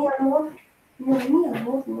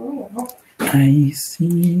 I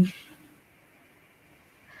see.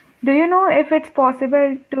 Do you know if it's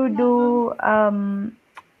possible to do?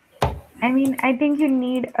 I mean, I think you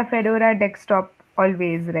need a Fedora desktop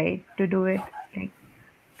always, right, to do it, like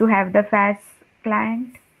to have the FAS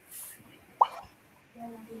client.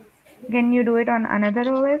 Can you do it on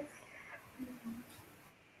another OS?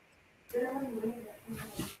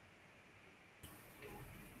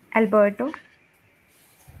 Alberto?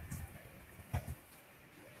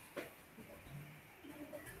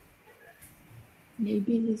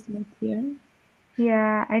 Maybe he's not here.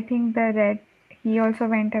 Yeah, I think the red, he also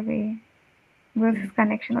went away because his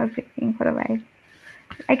connection was breaking for a while.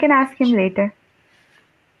 I can ask him later.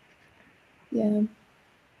 Yeah.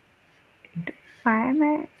 Why am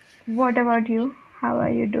I? What about you? How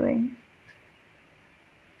are you doing?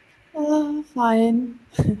 Fine.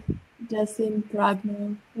 Just in Prague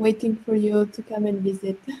now, waiting for you to come and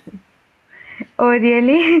visit. Oh,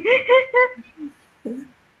 really?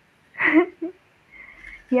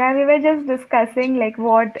 Yeah, we were just discussing like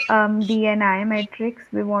what DNI metrics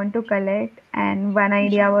we want to collect, and one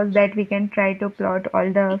idea was that we can try to plot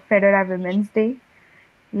all the Fedora Women's Day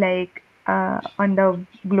like on the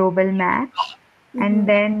global map. And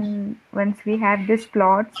then once we have these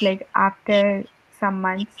plots, like after some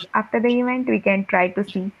months after the event, we can try to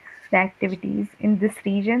see the activities in this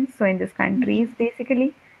region, so in this countries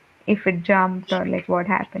basically, if it jumped or like what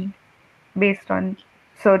happened based on,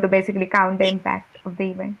 so to basically count the impact of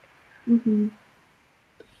the event. Mm-hmm.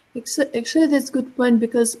 Actually, that's a good point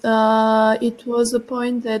because it was a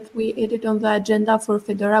point that we added on the agenda for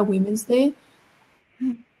Fedora Women's Day.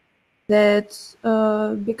 That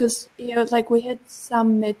because like we had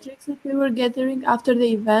some metrics that we were gathering after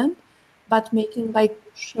the event, but making like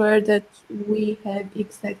sure that we have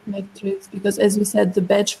exact metrics because, as we said, the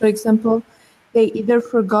badge, for example, they either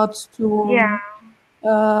forgot Yeah.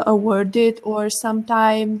 to award it, or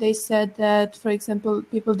sometime they said that, for example,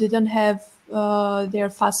 people didn't have their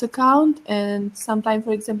FAS account, and sometime,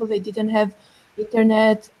 for example, they didn't have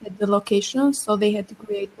internet at the location, so they had to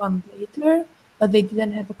create one later, but they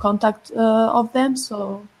didn't have a contact of them.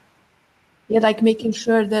 So yeah, like making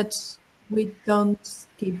sure that we don't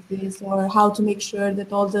skip this, or how to make sure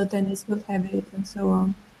that all the attendees will have it, and so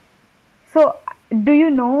on. So, do you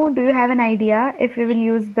have an idea if we will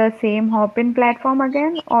use the same Hopin platform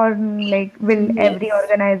again, or like will every Yes.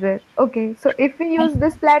 organizer? Okay, so if we use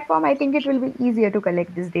this platform, I think it will be easier to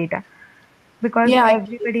collect this data because Yeah.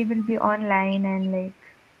 everybody will be online and like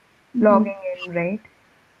Mhm. logging in, right?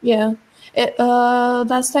 Yeah.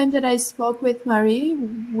 Last time that I spoke with Marie,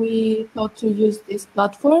 we thought to use this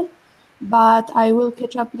platform, but I will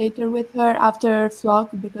catch up later with her after Flock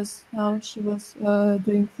because now she was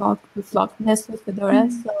doing Flock with Flock Nest with Fedora.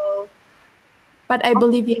 So, but I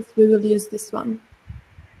believe yes, we will use this one.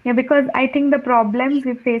 Yeah, because I think the problems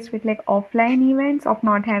we face with like offline events of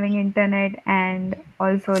not having internet and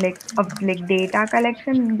also like of like data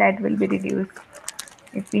collection that will be reduced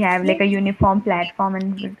if we have Yeah. like a uniform platform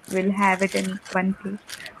and we'll have it in one place.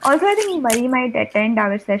 Also, I think Marie might attend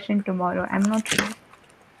our session tomorrow. I'm not sure.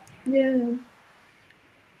 Yeah.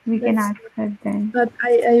 We can That's. ask her then. But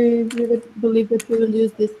I really believe that we will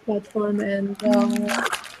use this platform, and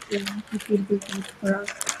yeah, it will be good for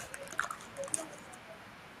us.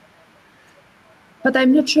 But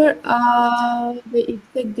I'm not sure the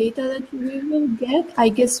exact data that we will get. I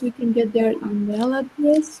guess we can get their email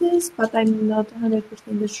addresses, but I'm not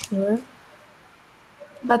 100% sure.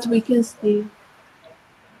 But we can see.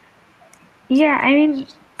 Yeah, I mean,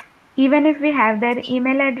 even if we have their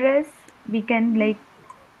email address, we can like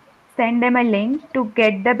send them a link to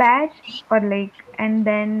get the badge, or like, and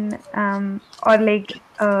then or like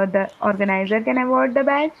the organizer can award the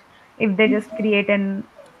badge if they just create an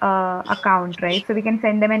account, right? So we can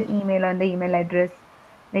send them an email on the email address,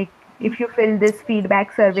 like if you fill this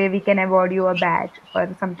feedback survey we can award you a badge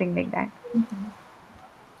or something like that.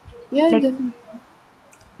 Yeah, Like, definitely.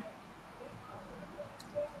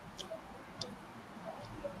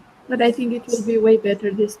 But I think it will be way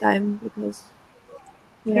better this time because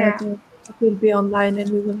yeah, yeah, it will be online and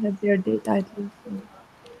we will have their data at least. So.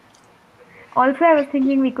 also I was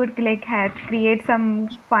thinking we could like have create some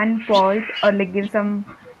fun polls or like give some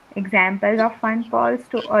examples of fun polls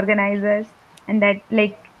to organizers, and that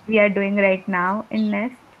like we are doing right now in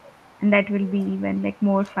Nest. and that will be even like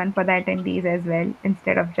more fun for the attendees as well,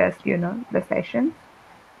 instead of just the sessions.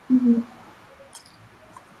 Mm-hmm.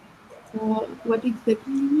 What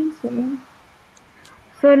exactly you mean? Sorry.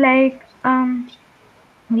 So like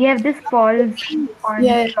we have this polls on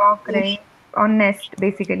Yeah, Flock, yeah, right? On Nest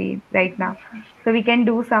basically right now. So we can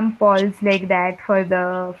do some polls like that for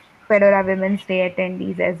the Fedora Women's Day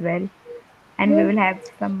attendees as well. And we yeah, will have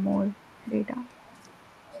some more data.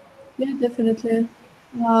 yeah, definitely.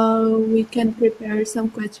 We can prepare some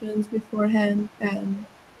questions beforehand and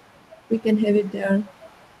we can have it there.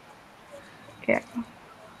 Yeah.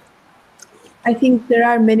 I think there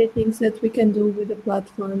are many things that we can do with the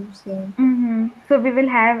platform. So So we will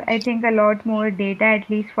have, I think, a lot more data, at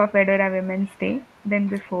least for Fedora Women's Day, than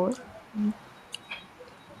before. Yeah.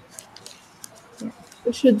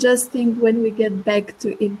 we should just think when we get back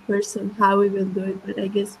to in person how we will do it. But I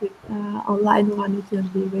guess with online one, it will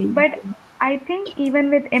be way But easier. I think even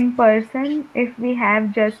with in person, if we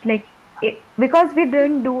have just like because we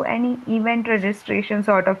didn't do any event registration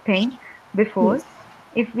sort of thing before, Yes.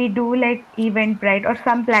 if we do like Eventbrite or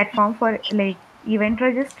some platform for like event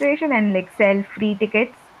registration and like sell free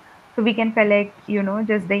tickets, so we can collect,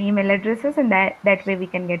 just the email addresses, and that way we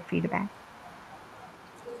can get feedback.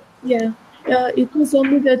 Yeah. It was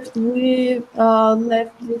only that we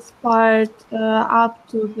left this part up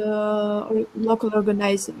to the local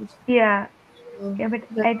organizers. Yeah, So yeah, but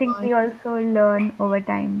that's I think why. we also learn over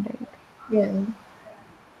time, right? Yeah.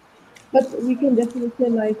 But we can definitely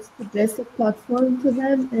like suggest a platform to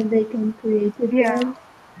them and they can create it Yeah. there.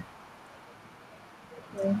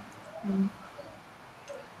 Yeah. Mm.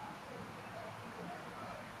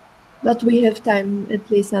 But we have time at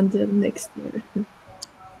least until next year.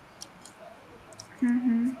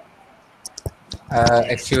 Mm-hmm.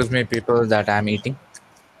 Excuse me, people, that I'm eating.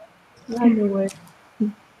 Yeah, no way.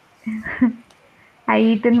 I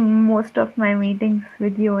eat in most of my meetings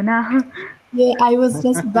with Yona. Yeah, I was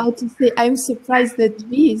just about to say I'm surprised that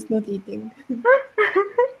V is not eating.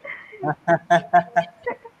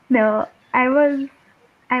 No,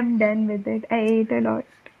 I'm done with it. I ate a lot.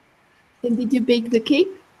 And did you bake the cake?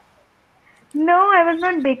 No, I was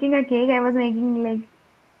not baking a cake. I was making like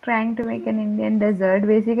trying to make an Indian dessert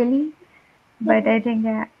basically. But I think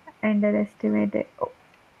I underestimated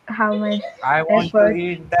how much I want to effort.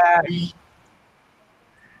 eat that.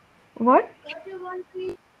 What?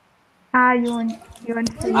 Ah, you want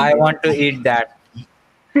to I eat it. want to eat that.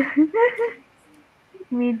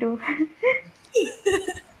 Me too.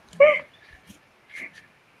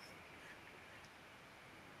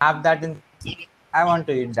 Have that in. I want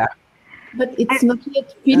to eat that. But it's I, not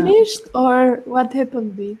yet finished, or what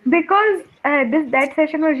happened, V? because this that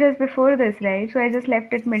session was just before this, right? So I just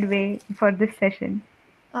left it midway for this session.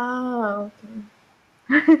 Ah,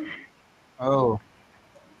 okay. Oh,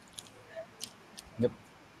 yep.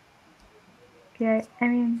 Yeah, I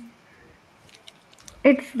mean,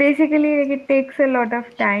 it's basically like it takes a lot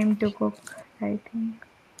of time to cook, I think.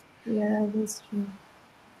 Yeah, that's true.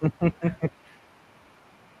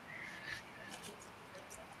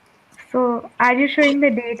 So, are you showing the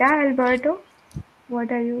data, Alberto?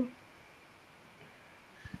 What are you?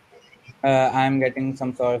 I'm getting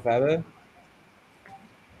some sort of error.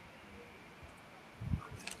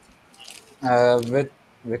 With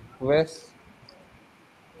request,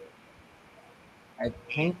 I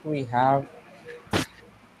think we have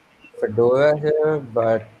Fedora here,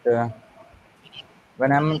 but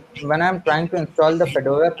when I'm trying to install the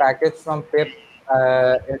Fedora package from pip,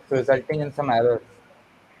 it's resulting in some errors.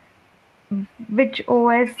 Which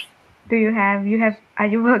OS do you have? Are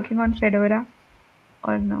you working on Fedora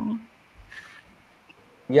or no?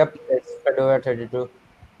 Yep, it's Fedora 32.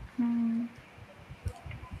 Hmm.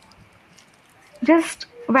 Just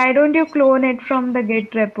why don't you clone it from the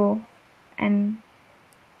Git repo? And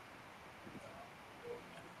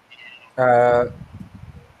Uh,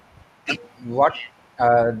 what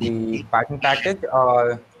the Python package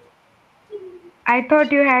or I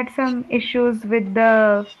thought you had some issues with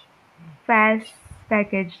the FAS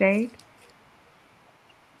package, right?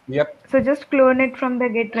 yep. So just clone it from the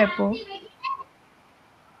Git repo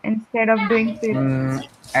instead of doing pip.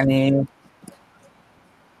 Any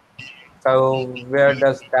so where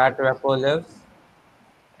does that repo live?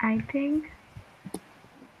 I think.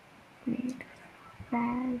 Wait,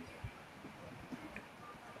 FAS.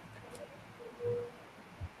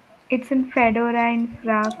 It's in Fedora in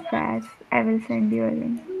Frag FAS. I will send you a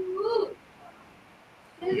link.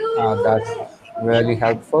 That's really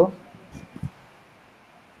helpful.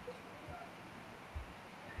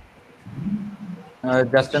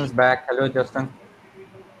 Justin's back. Hello, Justin.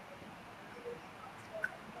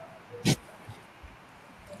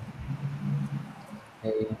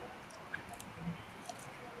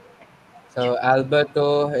 So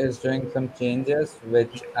Alberto is doing some changes,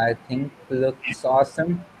 which I think looks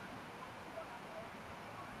awesome.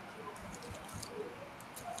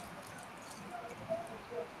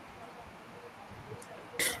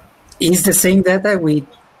 It's the same data with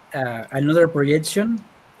another projection.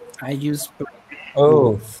 I use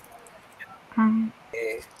Oh,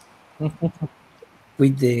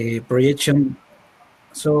 with the projection,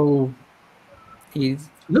 so it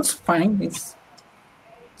looks fine. It's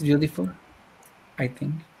beautiful, I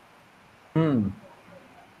think. From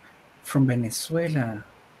Venezuela,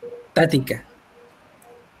 Tática,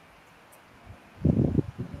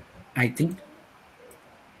 I think.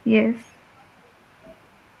 Yes.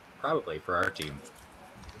 Probably for our team.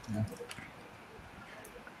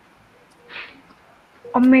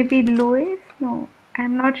 Or maybe Louis? No,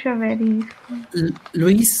 I'm not sure where he's from.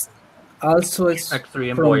 Luis also is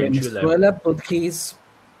X3 from Boy in Chile. Venezuela, but he's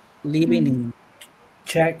living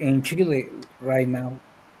in Chile right now,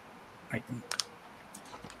 I think.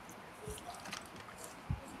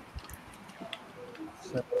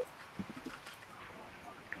 so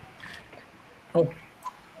Oh,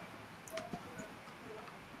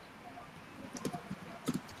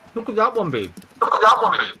 Who could that one be?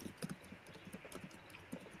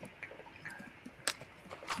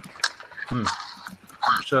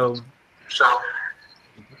 So,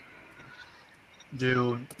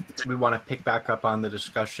 do we want to pick back up on the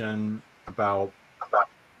discussion about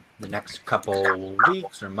the next couple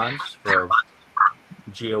weeks or months for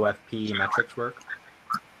GOFP metrics work?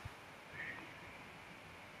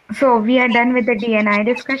 So we are done with the DNI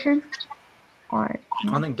discussion? Or I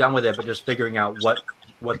don't think done with it, but just figuring out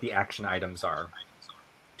what the action items are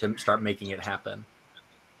to start making it happen.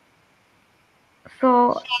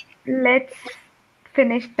 so let's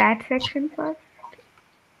finish that section first.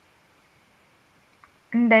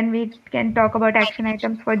 And then we can talk about action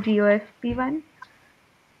items for GOFP1.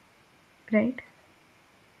 Right?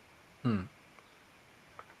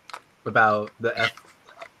 About the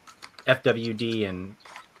FWD and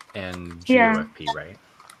Yeah. GOFP, right?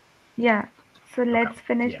 Yeah. So let's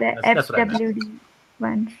finish the that's what I meant. FWD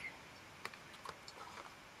ones.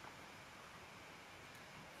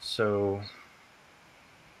 So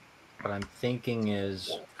what I'm thinking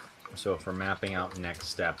is, so if we're mapping out next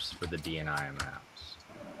steps for the DNI maps,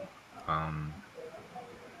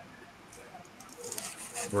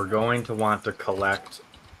 we're going to want to collect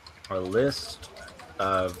a list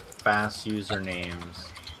of fast usernames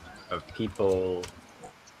of people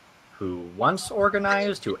who once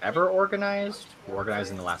organized, who ever organized, who organized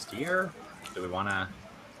in the last year. Do we want to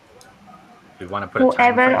put a time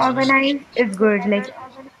Whoever frame on it? organized is good. Like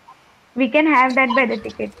we can have that by the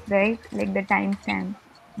tickets, right? Like the timestamp,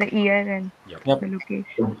 the year, and the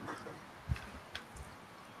location.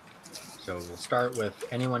 So we'll start with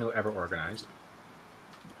anyone who ever organized.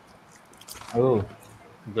 oh,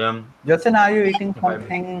 Them. Justin, are you eating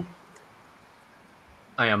something?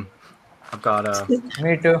 I am. I've got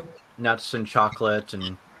Me too. nuts and chocolate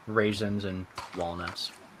and raisins and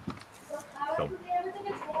walnuts. So,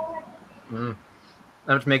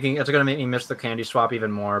 it's gonna make me miss the candy swap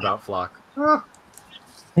even more about Flock. I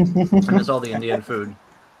miss all the Indian food.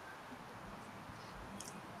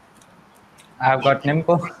 I've got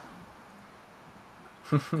Nimble.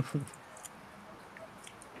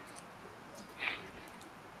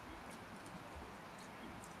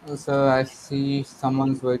 So I see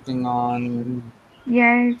someone's waiting on.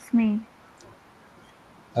 Yeah, it's me.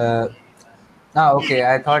 Okay.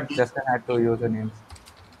 I thought Justin had two usernames.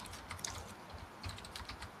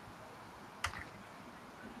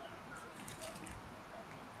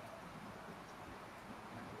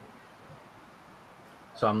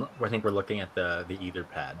 So I think we're looking at the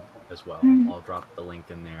Etherpad as well. I'll drop the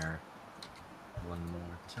link in there one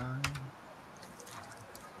more time.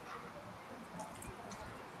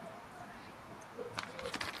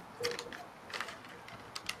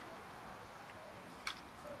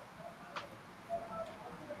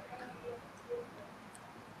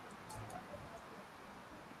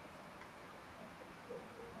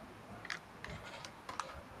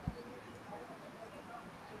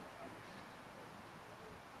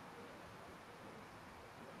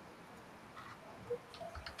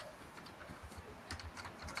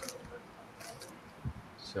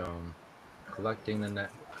 So collecting the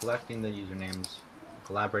usernames,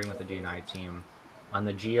 collaborating with the DNI team. On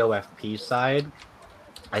the GOFP side,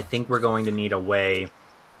 I think we're going to need a way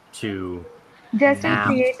to Just map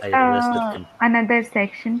create a list of another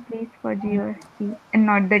section, please, for GOFP, and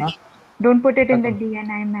not the. Don't put it in the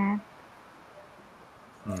DNI map.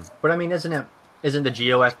 But I mean, isn't it Isn't the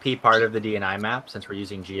GeoFP part of the DNI map since we're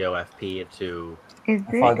using GeoFP to Is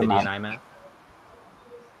For it? the the map. DNI map?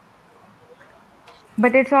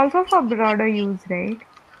 But it's also for broader use, right?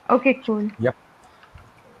 Okay, cool. Yep.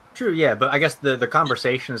 True, yeah, but I guess the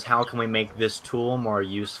conversation is how can we make this tool more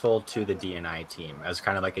useful to the DNI team as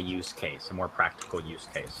kind of like a use case, a more practical use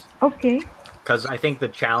case. Okay. Because I think the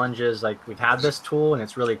challenge is like we've had this tool and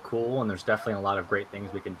it's really cool and there's definitely a lot of great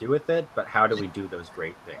things we can do with it, but how do we do those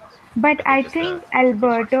great things? But I Is the think key question.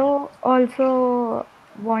 Alberto also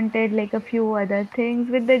wanted like a few other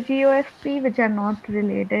things with the GeoFP which are not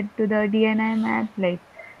related to the DNI map, like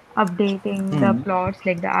updating the plots,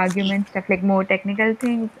 like the argument stuff, like more technical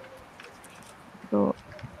things. So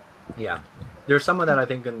Yeah. There's some of that I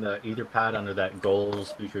think in the Etherpad under that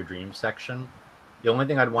goals, future dreams section. The only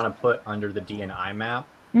thing I'd want to put under the DNI map,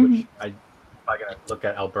 which I'm going to look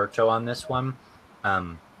at Alberto on this one,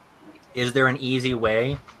 is there an easy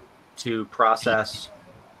way to process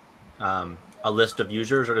a list of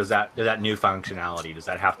users, or does that new functionality, does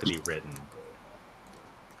that have to be written?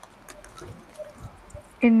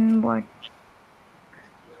 in what?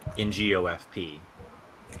 In GeoFP.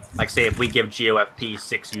 Like say if we give GeoFP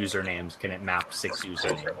 6 usernames, can it map 6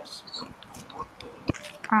 usernames?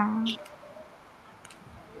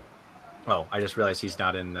 Oh, I just realized he's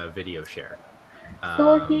not in the video share.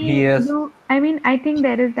 So He is. I mean, I think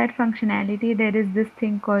there is that functionality. There is this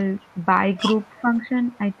thing called by group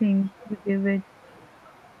function. I think you give it,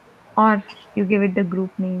 or you give it the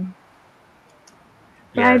group name.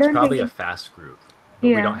 So Yeah, I it's don't probably think a it, fast group, but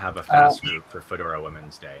we don't yeah, have a fast group for Fedora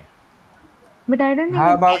Women's Day. but I don't How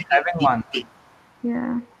think about having one?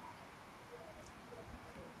 yeah.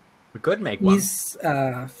 We could make one. Is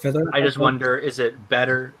Fedora? I just wonder, is it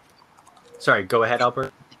better? Sorry, go ahead,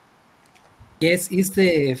 Albert. Yes, it's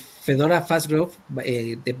the Fedora fast growth,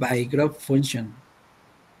 the by group function.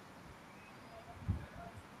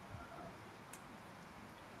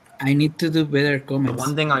 I need to do better The comments.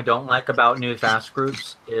 one thing I don't like about new fast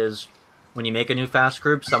groups is when you make a new fast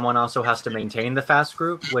group, someone also has to maintain the fast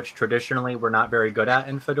group, which traditionally we're not very good at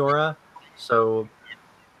in Fedora. So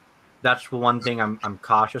that's the one thing I'm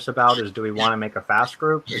cautious about is, do we want to make a fast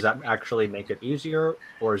group? Does that actually make it easier?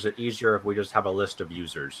 Or is it easier if we just have a list of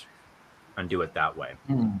users and do it that way?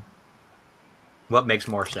 What makes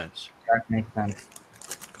more sense? That makes sense.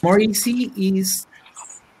 More easy is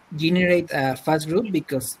generate a fast group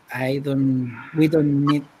because we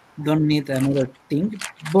don't need another thing,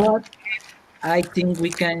 but I think we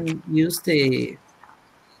can use the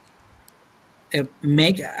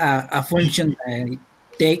make a function,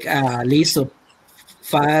 take a list of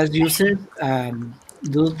fast users,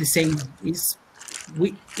 do the same.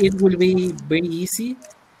 It will be very easy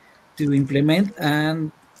to implement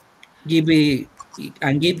and give us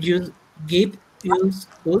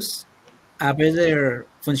a better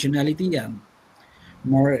functionality and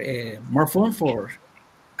more fun for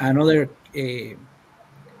another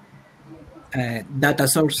data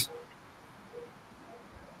source.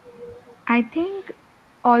 I think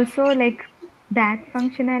also like that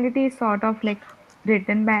functionality is sort of like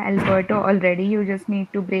written by Alberto already. You just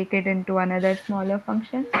need to break it into another smaller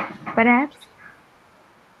function, perhaps.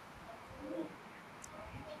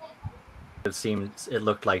 It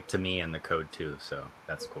looked like to me in the code too, so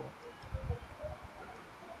that's cool.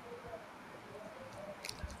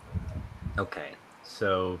 Okay,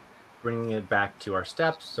 so bringing it back to our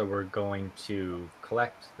steps, so we're going to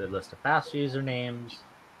collect the list of fast usernames,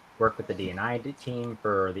 work with the DNI team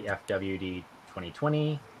for the FWD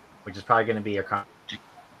 2020, which is probably going to be a conversation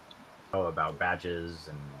about badges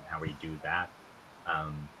and how we do that.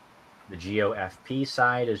 The GeoFP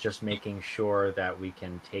side is just making sure that we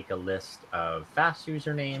can take a list of fast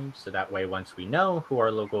usernames, so that way once we know who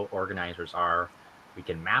our local organizers are, we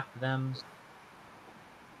can map them.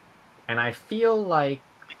 And I feel like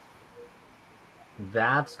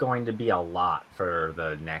that's going to be a lot for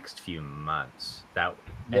the next few months.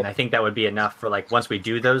 And I think that would be enough for like once we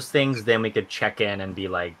do those things, then we could check in and be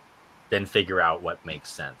like, then figure out what makes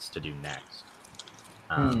sense to do next.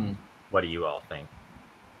 What do you all think?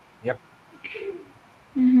 Yep.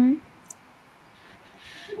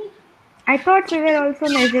 I thought we were also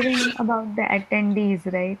measuring about the attendees,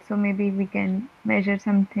 right? So maybe we can measure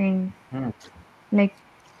something like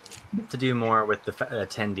To do more with the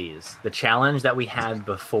attendees. The challenge that we had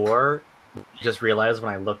before, just realized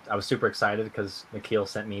when I looked, I was super excited because Nikhil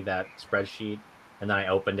sent me that spreadsheet, and then I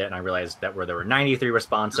opened it and I realized that there were 93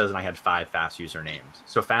 responses and I had 5 fast usernames.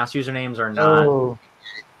 So fast usernames are not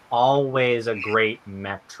always a great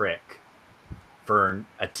metric for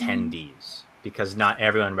attendees. because not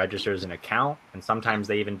everyone registers an account, and sometimes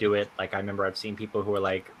they even do it. Like I remember I've seen people who are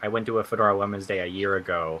like, I went to a Fedora Women's Day a year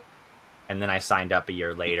ago, and then I signed up a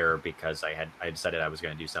year later because I decided I was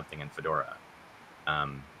going to do something in Fedora.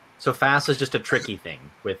 So fast is just a tricky thing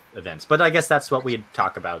with events, but I guess that's what we'd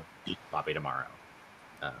talk about probably tomorrow.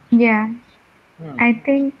 Yeah, I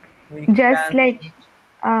think We just can like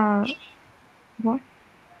what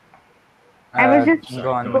I was just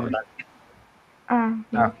go on.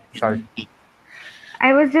 yeah. Sorry.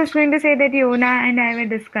 I was just going to say that Yona and I were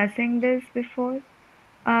discussing this before,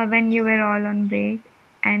 when you were all on break,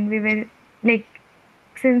 and we were like,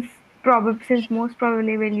 since most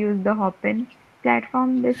probably we'll use the Hopin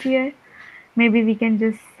platform this year, maybe we can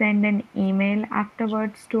just send an email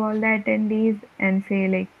afterwards to all the attendees and say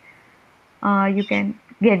like, you can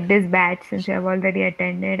get this badge since you have already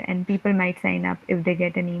attended, and people might sign up if they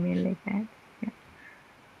get an email like that. Yeah.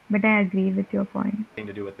 But I agree with your point. Thing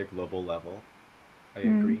to do with the global level. I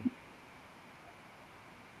Mm. agree.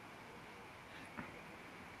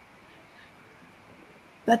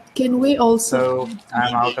 But can we also? So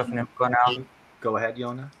I'm out of Nimco now. Go ahead,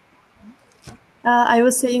 Yona. I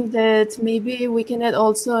was saying that maybe we can add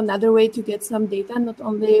also another way to get some data, not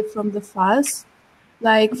only from the FAS.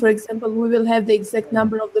 Like, for example, we will have the exact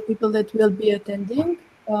number of the people that will be attending,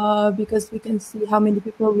 because we can see how many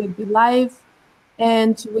people will be live.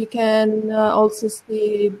 And we can also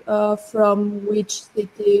see from which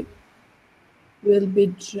city will be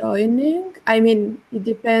joining. I mean, it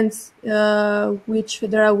depends which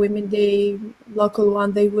Fedora Women Day local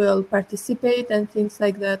one they will participate and things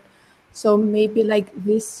like that. So maybe like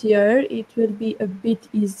this year, it will be a bit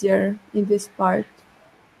easier in this part.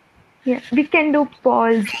 Yeah, we can do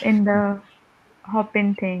polls in the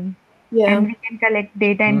Hopin thing, Yeah, and we can collect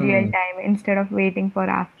data in real time instead of waiting for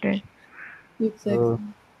after. exactly.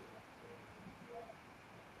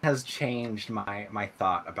 Has changed my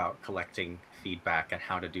thought about collecting feedback and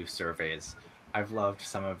how to do surveys. I've loved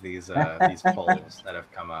some of these polls that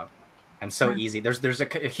have come up, and so easy. There's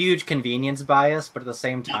a huge convenience bias, but at the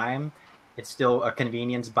same time, it's still a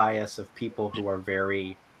convenience bias of people who are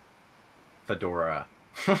very Fedora.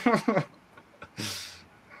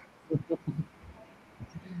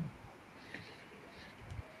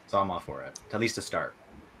 So I'm all for it, at least to start.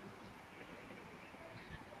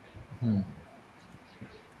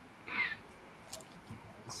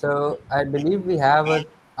 So I believe we have a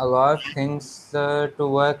lot of things to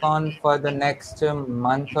work on for the next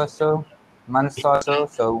months or so.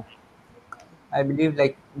 So I believe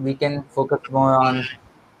like we can focus more on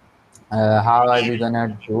how are we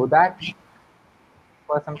gonna do that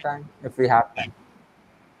for some time if we have time.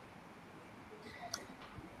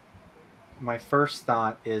 My first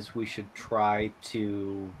thought is we should try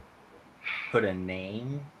to put a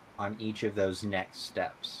name on each of those next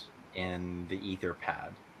steps in the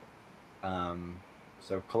Etherpad.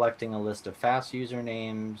 So collecting a list of fast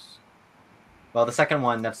usernames. Well, the second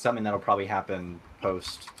one, that's something that'll probably happen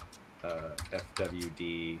post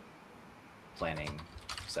FWD planning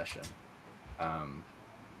session.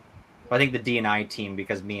 I think the D&I team,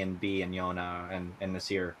 because me and B and Yona and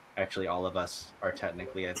Nasir, actually all of us are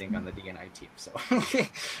technically, I think, on the D&I team. So,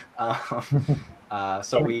 I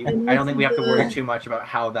don't think we have to worry too much about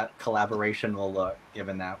how that collaboration will look,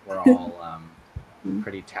 given that we're all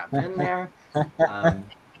pretty tapped in there.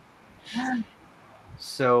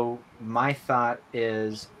 So my thought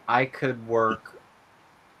is I could work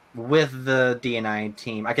with the D&I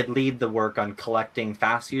team. I could lead the work on collecting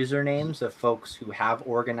fast usernames of folks who have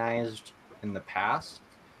organized in the past.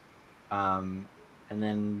 And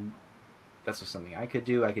then that's just something I could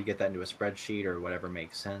do. I could get that into a spreadsheet or whatever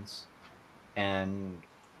makes sense. And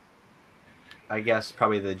I guess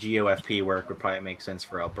probably the GOFP work would probably make sense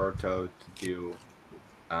for Alberto to do,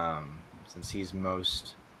 since he's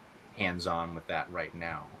most hands-on with that right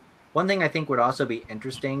now. One thing I think would also be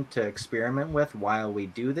interesting to experiment with while we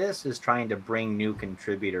do this is trying to bring new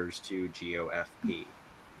contributors to GOFP.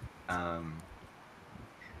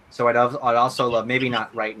 So I'd also love, maybe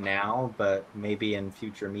not right now, but maybe in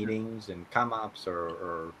future meetings and CommOps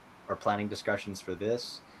or planning discussions for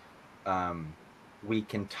this, we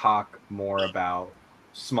can talk more about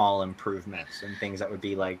small improvements and things that would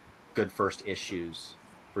be like good first issues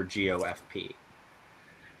for GOFP.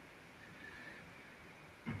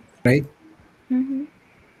 Right? Mm-hmm.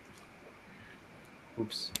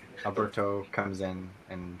 Oops, Alberto comes in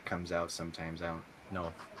and comes out sometimes. I don't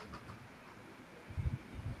know.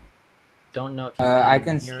 Don't know if you I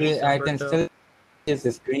can can hear see. us, I can Alberto. still use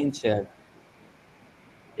the screen share.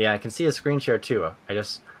 Yeah, I can see his screen share too. I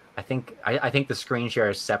think the screen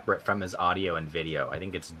share is separate from his audio and video. I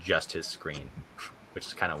think it's just his screen. which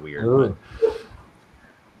is kind of weird. Ooh.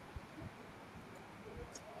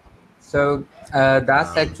 So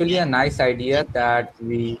that's actually a nice idea that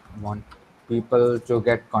we want people to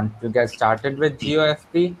get started with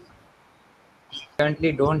GeoFP.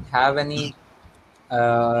 Currently don't have any.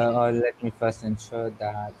 Or let me first ensure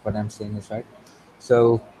that what I'm saying is right.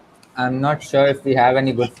 So I'm not sure if we have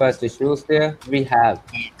any good first issues there. We have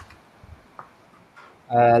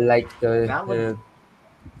like That would.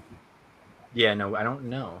 Yeah, no, I don't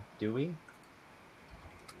know. Do we?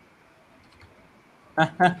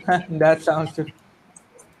 that sounds too.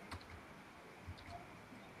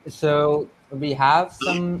 So we have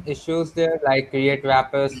some issues there, like create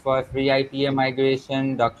wrappers for free IPA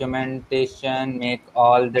migration, documentation, make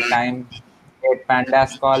all the time create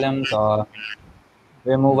pandas columns, or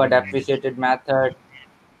remove a depreciated method,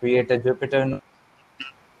 create a Jupyter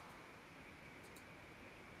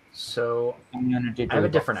So community I have a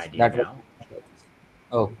different toolbox. idea That was now.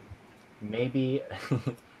 oh. Maybe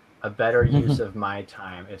a better use of my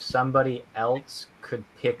time. If somebody else could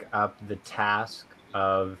pick up the task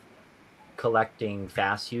of collecting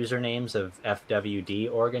fast usernames of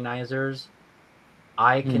FWD organizers,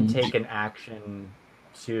 I can take an action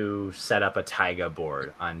to set up a Taiga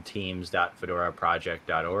board on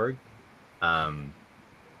teams.fedoraproject.org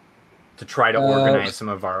to try to organize some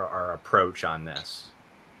of our approach on this,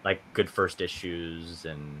 like good first issues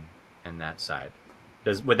and that side.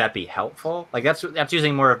 Would that be helpful? Like that's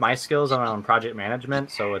using more of my skills on project management.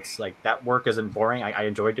 So it's like that work isn't boring. I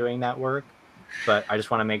enjoy doing that work, but I just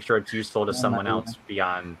want to make sure it's useful to someone else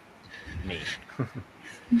beyond me.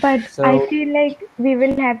 But I So feel like we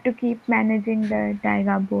will have to keep managing the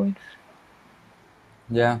Taiga board.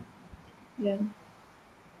 yeah. Yeah.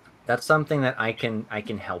 That's something that I can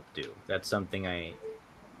help do. That's something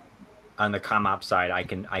on the CommOps side, I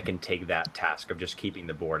can take that task of just keeping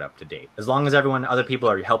the board up to date. As long as other people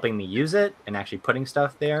are helping me use it and actually putting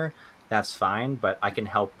stuff there, that's fine. But I can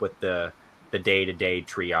help with the day-to-day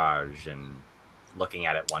triage and looking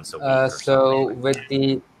at it once a week or something So like with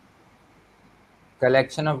the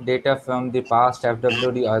collection of data from the past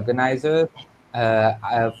FWD organizer,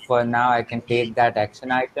 for now I can take that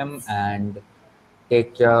action item and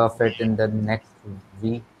take care of it in the next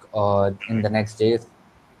week or in the next days.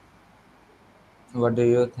 What do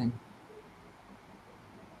you think?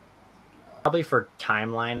 probably for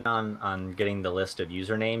timeline on getting the list of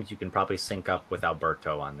usernames, you can probably sync up with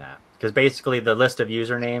Alberto on that, because basically the list of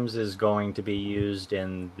usernames is going to be used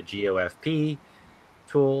in the GeoFP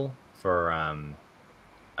tool for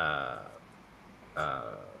uh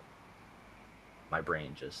my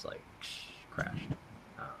brain just like crashed.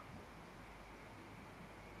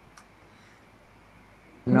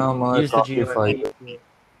 No more Use the coffee for GeoFP you. tool.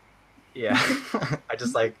 Yeah. I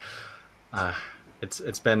just like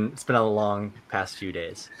it's been a long past few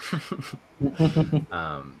days.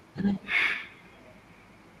 um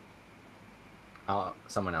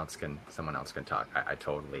someone else can talk. I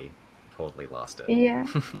totally lost it. Yeah.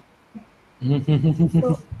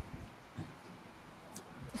 So,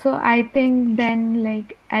 so I think then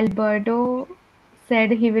like Alberto said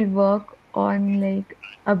he will work on like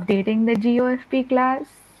updating the GOFP class.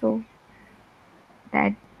 So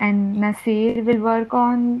that, and Nasir will work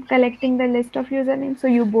on collecting the list of usernames. So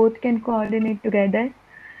you both can coordinate together,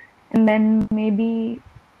 and then maybe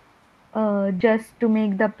just to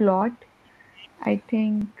make the plot, I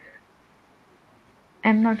think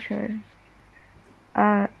I'm not sure.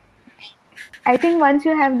 Uh, I think once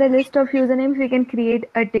you have the list of usernames, we can create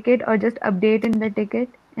a ticket or just update in the ticket,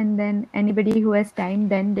 and then anybody who has time,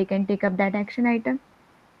 then they can take up that action item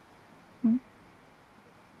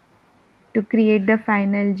to create the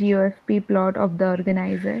final GOFP plot of the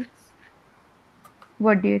organizers.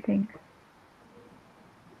 What do you think?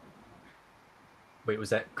 Wait, was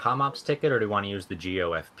that CommOps ticket, or do you want to use the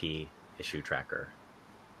GOFP issue tracker?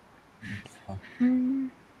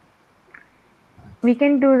 We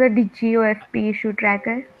can do the GOFP issue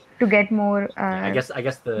tracker to get more Yeah, I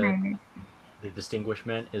guess the mileage.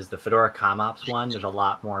 distinguishment is the Fedora CommOps one. There's a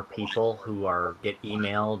lot more people who get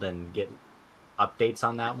emailed and get updates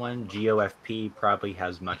on that one. GOFP probably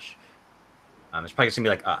has much. It's probably going to be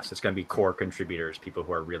like us. It's going to be core contributors, people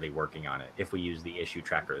who are really working on it. If we use the issue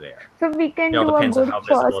tracker there, So we can it all do a depends on good how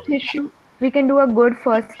first visible. issue. We can do a good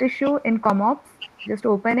first issue in CommOps. Just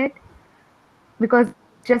open it, because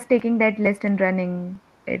just taking that list and running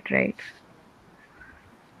it, right?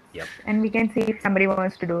 Yep. And we can see if somebody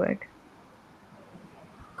wants to do it.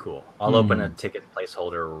 Cool. I'll open a ticket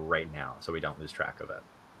placeholder right now so we don't lose track of it.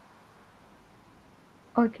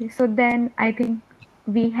 Okay, so then I think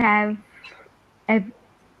we have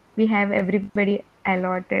everybody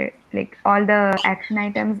allotted, like all the action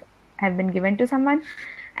items have been given to someone,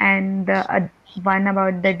 and the one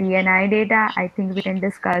about the DNI data, I think we can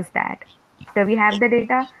discuss that after we have the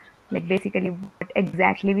data, like basically what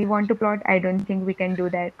exactly we want to plot. I don't think we can do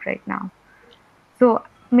that right now. So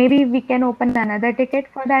maybe we can open another ticket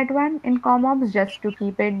for that one in CommOps just to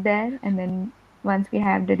keep it there, and then once we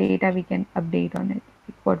have the data, we can update on it,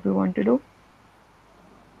 like what we want to do.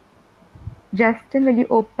 Justin, will you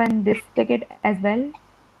open this ticket as well,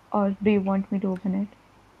 or do you want me to open it?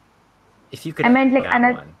 If you could I meant like that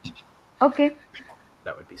another. one, Okay.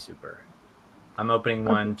 that would be super. I'm opening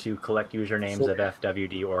one to collect usernames of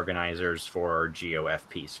FWD organizers for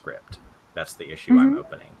GOFP script. That's the issue I'm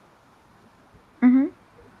opening.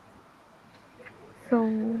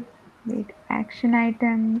 So wait, action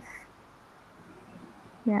items.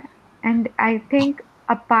 Yeah, and I think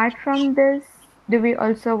apart from this, do we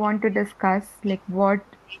also want to discuss like what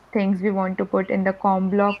things we want to put in the com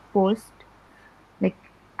block post? Like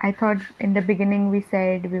I thought in the beginning we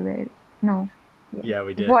said we were no. Yeah,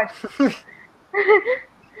 we did. What?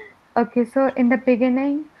 Okay, so in the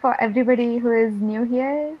beginning, for everybody who is new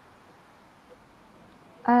here,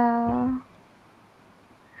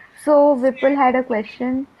 so Vipul had a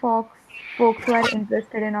question for folks who are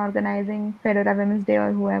interested in organizing Fedora Women's Day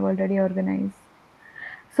or who have already organized.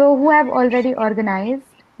 So who have already organized,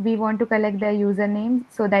 we want to collect their usernames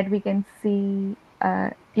so that we can see,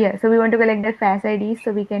 yeah, so we want to collect their FAS IDs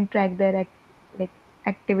so we can track their like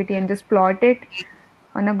activity and just plot it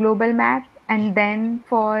on a global map. And then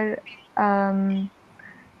for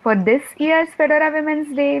this year's Fedora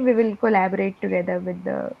Women's Day, we will collaborate together with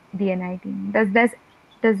the DNI team.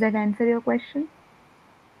 Does that answer your question?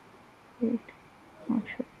 Wait, not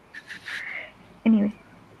sure. Anyway.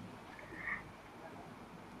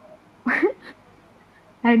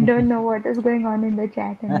 I don't know what is going on in the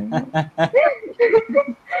chat anymore.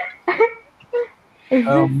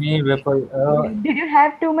 Oh, me, Vipul. Oh, Did you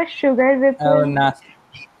have too much sugar, oh, Vipul? nice.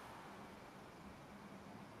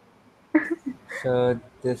 So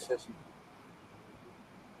this is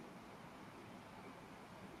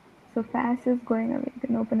So fast is going away. You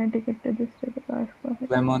can open a ticket to this ticket or for it.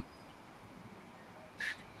 Lemon.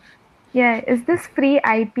 Yeah, is this free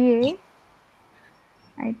IPA?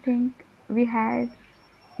 I think we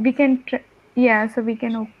can, yeah, so we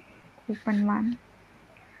can open one.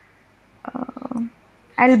 So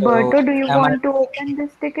Alberto, do you am I? want to open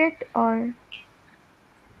this ticket or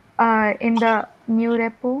in the new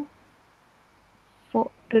repo?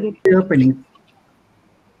 Opening.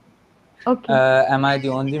 Okay. Am I the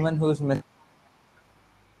only one who's missing?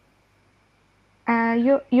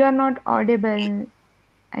 You are not audible.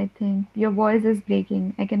 I think your voice is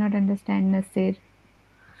breaking. I cannot understand Nasir.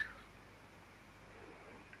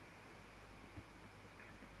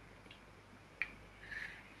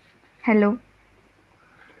 Hello.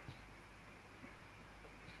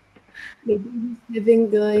 Maybe he's having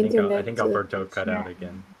the I internet. think Alberto cut Yeah. out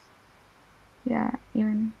again. Yeah,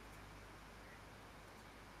 even.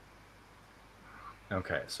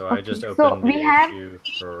 Okay, so Okay. I just So opened we the have issue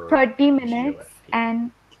for 30 minutes, GOFP.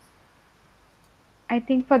 and I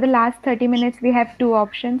think for the last 30 minutes we have two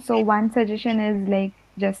options. So one suggestion is like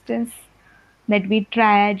Justin's, that we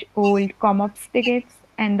triage old CommOps tickets,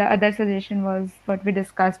 and the other suggestion was what we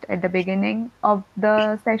discussed at the beginning of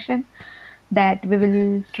the session, that we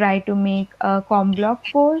will try to make a ComBlock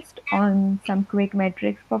post on some quick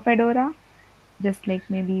metrics for Fedora, just like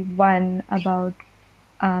maybe one about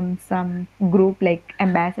some group like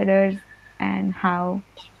ambassadors and how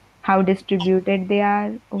distributed they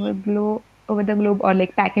are over the globe, or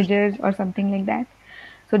like packages or something like that.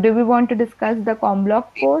 So do we want to discuss the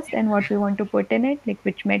ComBlock post and what we want to put in it, like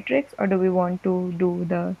which metrics, or do we want to do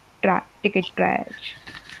the ticket triage?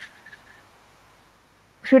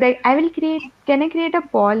 I will create, can I create a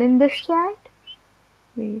poll in this chat?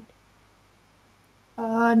 Wait.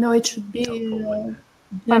 No, it should be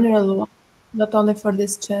general one, not only for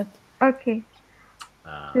this chat. Okay.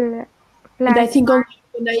 And Plus I think one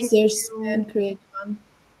only organizers if can you- create one.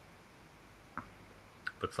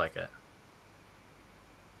 Looks like it.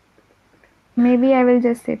 maybe I will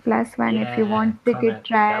just say plus one if you Yeah, want ticket Clement,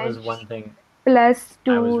 that was triage. one thing Plus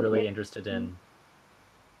I was two really if interested in.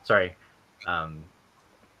 Sorry.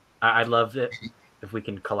 I'd love it if we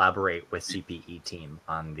can collaborate with CPE team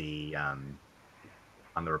on the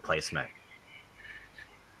replacement.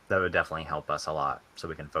 That would definitely help us a lot, so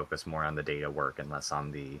we can focus more on the data work and less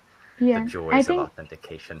on the joys of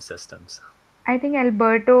authentication systems. I think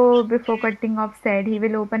Alberto, before cutting off, said he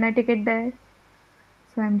will open a ticket there.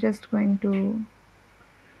 So I'm just going to.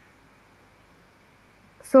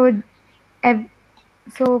 So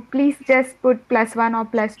So please just put +1 or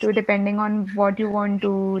 +2 depending on what you want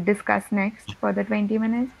to discuss next for the 20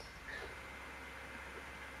 minutes.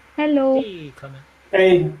 Hello. Hey, Clement.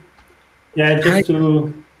 Hey, yeah, Hi. just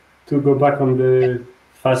to go back on the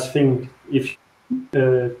fast thing. If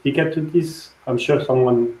ticket to this, I'm sure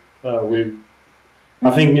someone will.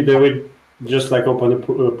 I think they will just like open a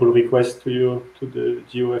pull request to you to the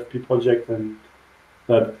GOFP project, and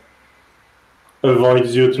that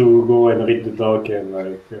avoids you to go and read the doc and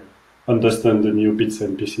like understand the new bits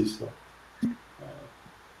and pieces. So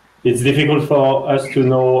it's difficult for us to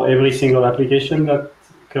know every single application that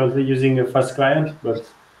currently using a fast client,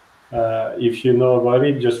 but if you know about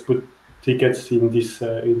it, just put tickets in this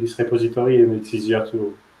repository, and it's easier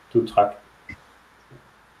to track.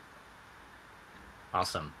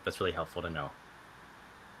 Awesome. That's really helpful to know.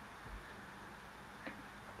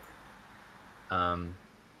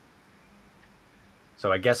 So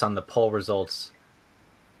I guess on the poll results,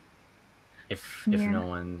 if no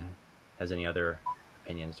one has any other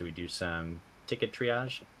opinions, do we do some ticket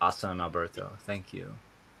triage? Awesome, Alberto. Thank you.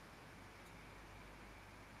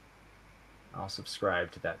 I'll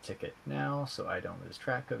subscribe to that ticket now so I don't lose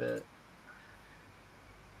track of it.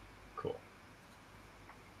 Cool.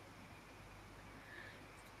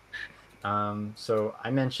 So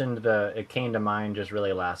I mentioned it came to mind just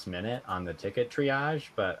really last minute on the ticket triage,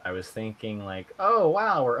 but I was thinking like, oh,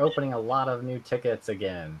 wow, we're opening a lot of new tickets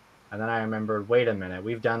again. And then I remembered, wait a minute,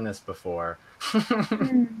 we've done this before.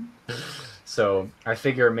 So I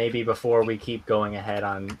figure maybe before we keep going ahead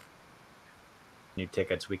on new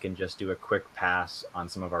tickets, we can just do a quick pass on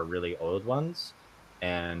some of our really old ones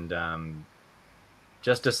and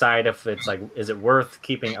just decide if it's like, is it worth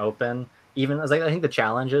keeping open? Even as I think the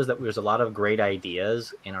challenge is that there's a lot of great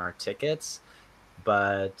ideas in our tickets,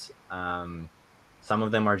 but some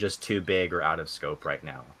of them are just too big or out of scope right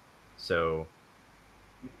now. So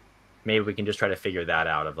maybe we can just try to figure that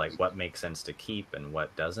out of like what makes sense to keep and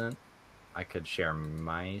what doesn't. I could share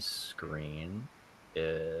my screen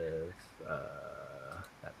if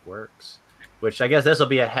that works, which I guess this will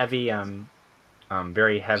be a heavy,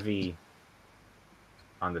 very heavy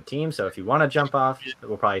on the team. So if you want to jump off,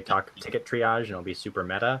 we'll probably talk ticket triage and it'll be super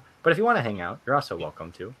meta. But if you want to hang out, you're also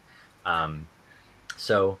welcome to.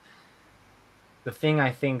 So the thing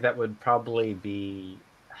I think that would probably be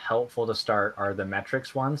helpful to start are the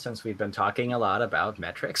metrics ones, since we've been talking a lot about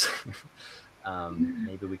metrics.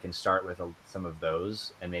 Maybe we can start with some of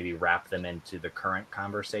those and maybe wrap them into the current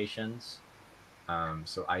conversations.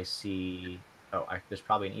 So I see, there's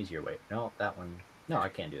probably an easier way. No, that one, no, I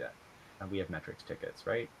can't do that. We have metrics tickets,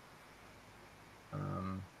 right?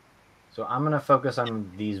 So I'm going to focus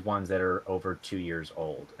on these ones that are over 2 years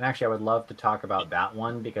old. And actually, I would love to talk about that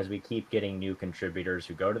one because we keep getting new contributors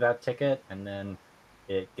who go to that ticket and then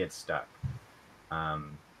it gets stuck.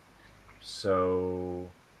 So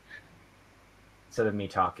instead of me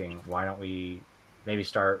talking, why don't we maybe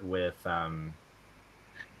start with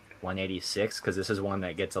 186, because this is one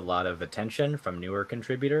that gets a lot of attention from newer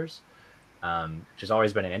contributors. Which has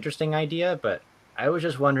always been an interesting idea, but I was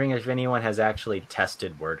just wondering if anyone has actually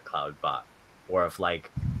tested Word Cloud Bot or if like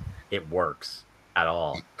it works at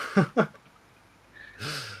all.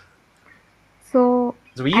 So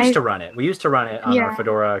we used to run it. We used to run it on our Yeah.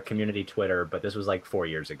 Fedora community Twitter, but this was like 4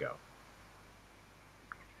 years ago.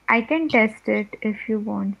 I can test it if you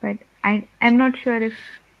want, but I'm not sure if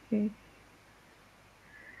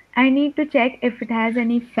I need to check if it has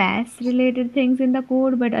any fast related things in the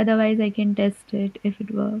code, but otherwise I can test it if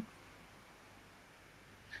it works.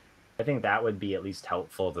 I think that would be at least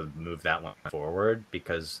helpful to move that one forward,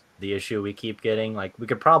 because the issue we keep getting, like we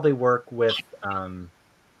could probably work with the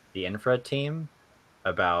infra team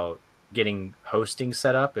about getting hosting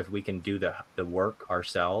set up if we can do the work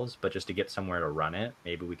ourselves, but just to get somewhere to run it,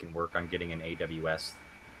 maybe we can work on getting an AWS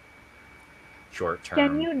short term.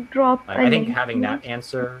 Can you drop a I think link having to that it?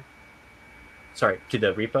 answer, sorry, to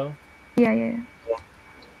the repo. Yeah.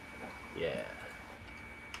 Yeah.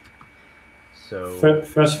 So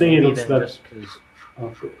First thing it looks like.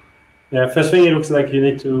 Yeah, first thing it looks like you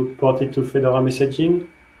need to port it to Fedora messaging.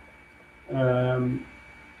 And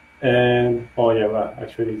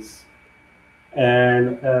actually it's.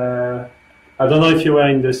 And I don't know if you were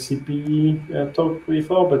in the CP talk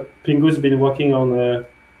before, but Pingu's been working on an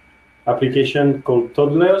application called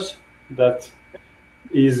Toddlers that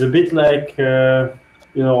is a bit like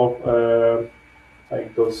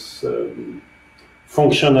like those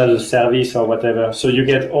function as a service or whatever. So you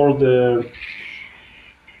get all the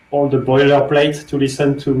boilerplate to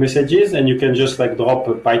listen to messages, and you can just like drop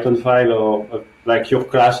a Python file or like your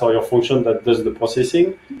class or your function that does the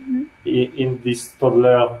processing in this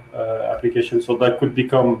toddler application. So that could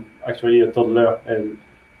become actually a toddler, and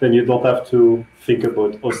then you don't have to think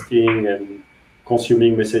about hosting and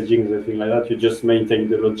consuming messaging and things like that. You just maintain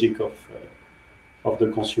the logic of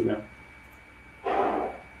the consumer.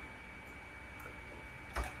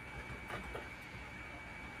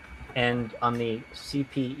 And on the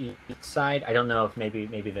CPE side, I don't know if maybe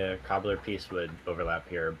the cobbler piece would overlap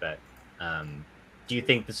here, but do you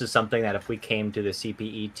think this is something that if we came to the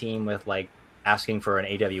CPE team with like asking for an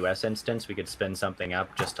AWS instance, we could spin something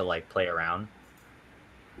up just to like play around?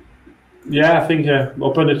 Yeah, I think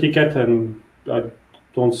open a ticket, and I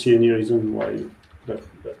don't see any reason why that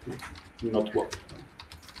would not work.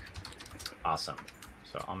 Awesome.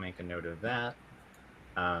 So I'll make a note of that.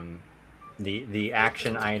 The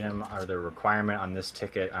action item or the requirement on this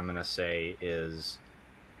ticket, I'm going to say is,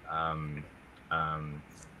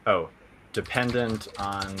 dependent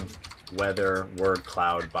on whether word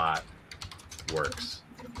cloud bot works,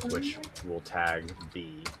 which will tag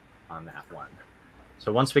B on that one.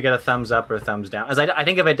 So once we get a thumbs up or thumbs down, as I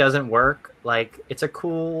think if it doesn't work, like it's a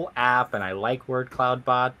cool app and I like word cloud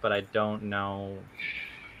bot, but I don't know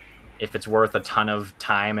if it's worth a ton of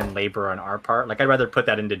time and labor on our part. Like I'd rather put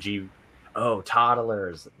that into G. Oh,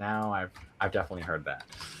 toddlers! Now I've definitely heard that.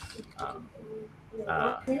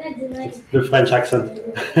 The French accent.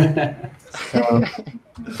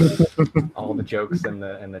 All the jokes in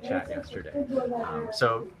the chat yesterday.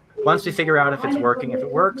 So once we figure out if it's working, if it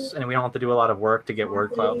works, and we don't have to do a lot of work to get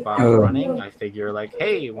word cloud bot running, I figure like,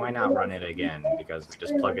 hey, why not run it again? Because we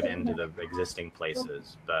just plug it into the existing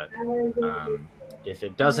places. But if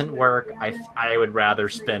it doesn't work, I would rather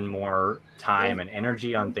spend more time and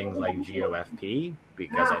energy on things like GeoFP,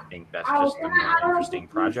 because I think that's just a more interesting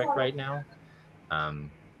project right now.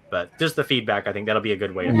 But just the feedback, I think that'll be a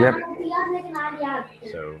good way to do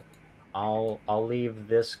it. So I'll leave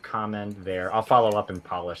this comment there. I'll follow up and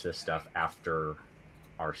polish this stuff after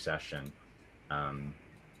our session.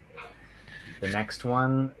 The next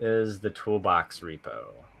one is the toolbox repo.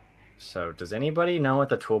 So does anybody know what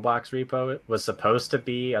the toolbox repo was supposed to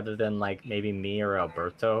be, other than like maybe me or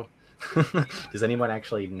Alberto? Does anyone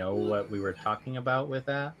actually know what we were talking about with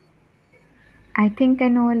that? I think I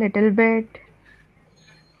know a little bit,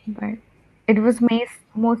 but it was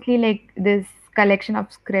mostly like this collection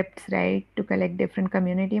of scripts, right, to collect different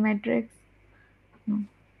community metrics.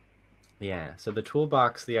 Yeah, so the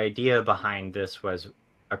toolbox, the idea behind this was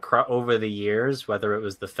over the years, whether it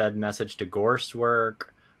was the Fed message to Gorst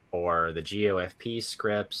work or the GeoFP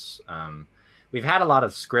scripts, we've had a lot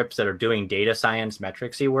of scripts that are doing data science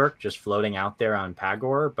metricsy work just floating out there on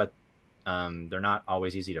Pagure, but they're not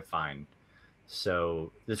always easy to find.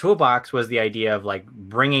 So the toolbox was the idea of like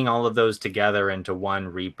bringing all of those together into one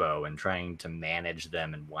repo and trying to manage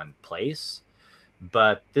them in one place.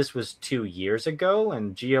 But this was 2 years ago,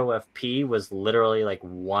 and GeoFP was literally like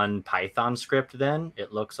one Python script then.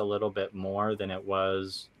 It looks a little bit more than it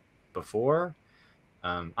was before.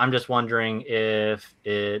 I'm just wondering if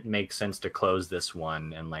it makes sense to close this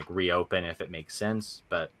one and like reopen if it makes sense.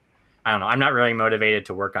 But I don't know. I'm not really motivated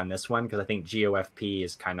to work on this one because I think GeoFP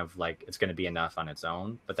is kind of like it's going to be enough on its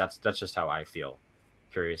own. But that's just how I feel.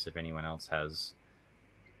 Curious if anyone else has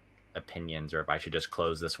opinions or if I should just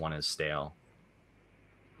close this one as stale.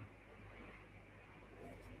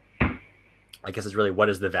 I guess it's really what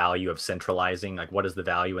is the value of centralizing? Like, what is the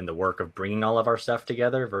value in the work of bringing all of our stuff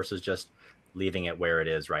together versus just leaving it where it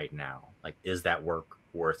is right now? Like, is that work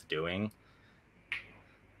worth doing?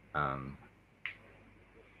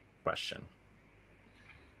 Question.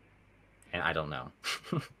 And I don't know,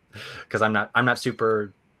 because I'm not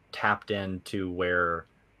super tapped into where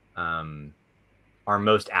our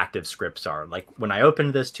most active scripts are. Like when I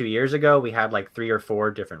opened this 2 years ago, we had like 3 or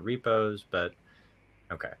 4 different repos, but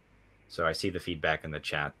okay. So I see the feedback in the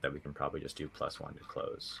chat that we can probably just do +1 to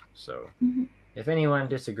close. So if anyone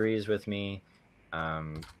disagrees with me,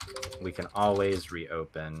 we can always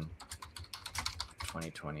reopen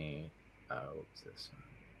 2020. What's this?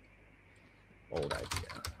 Old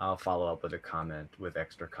idea. I'll follow up with a comment with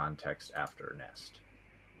extra context after Nest.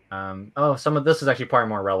 Some of this is actually probably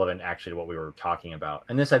more relevant actually to what we were talking about.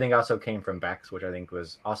 And this I think also came from Bex, which I think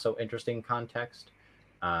was also interesting context.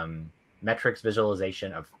 Metrics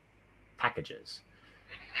visualization of packages.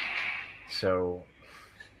 So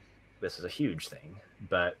this is a huge thing,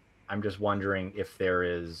 but I'm just wondering if there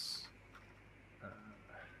is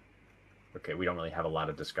okay, we don't really have a lot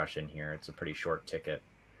of discussion here. It's a pretty short ticket.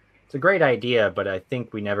 It's a great idea, but I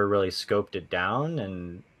think we never really scoped it down,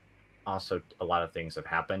 and also a lot of things have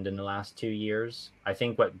happened in the last 2 years. I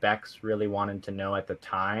think what Bex really wanted to know at the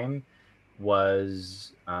time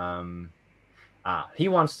was He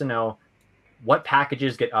wants to know what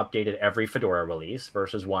packages get updated every Fedora release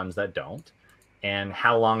versus ones that don't, and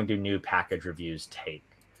how long do new package reviews take?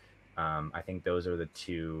 I think those are the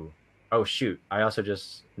two. Oh, shoot. I also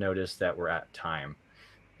just noticed that we're at time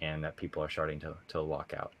and that people are starting to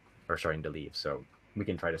walk out or starting to leave. So we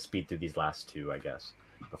can try to speed through these last two, I guess,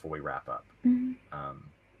 before we wrap up.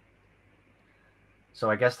 So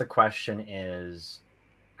I guess the question is,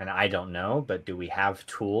 and I don't know, but do we have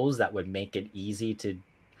tools that would make it easy to,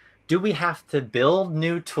 do we have to build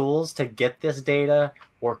new tools to get this data,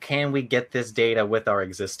 or can we get this data with our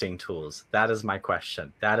existing tools? That is my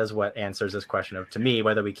question. That is what answers this question of, to me,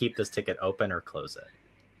 whether we keep this ticket open or close it.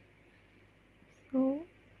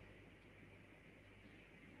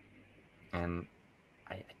 And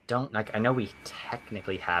I don't, like, I know we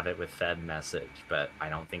technically have it with Fed message, but I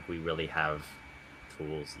don't think we really have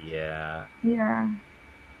tools. Yeah.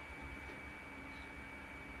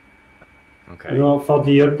 Okay. You know, for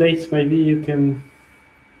the updates, maybe you can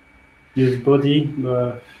use body.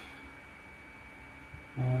 I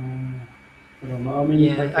don't know how many.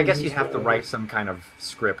 Yeah, I guess you'd have to write some kind of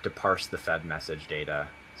script to parse the Fed message data.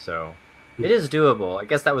 So it is doable. I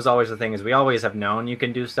guess that was always the thing, is we always have known you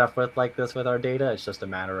can do stuff with like this with our data. It's just a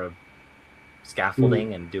matter of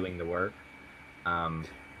scaffolding and doing the work.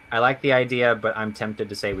 I like the idea, but I'm tempted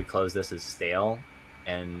to say we close this as stale.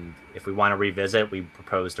 And if we want to revisit, we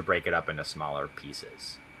propose to break it up into smaller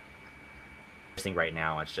pieces. I think right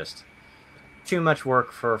now it's just too much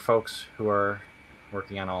work for folks who are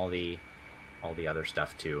working on all the other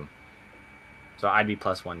stuff too. So I'd be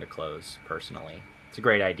 +1 to close personally. It's a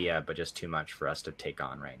great idea, but just too much for us to take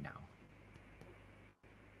on right now.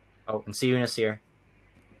 Oh, and see you, Nasir.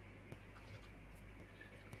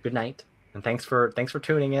 Good night, and thanks for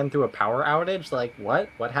tuning in through a power outage. Like,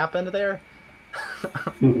 what happened there?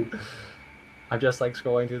 I'm just like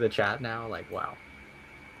scrolling through the chat now. Like, wow.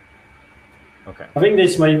 Okay. I think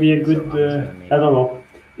this might be a good. I don't know.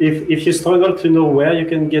 If you struggle to know where you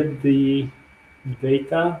can get the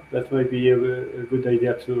data, that might be a good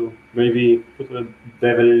idea to maybe put a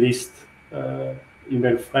devil list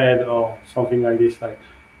email thread or something like this. Like,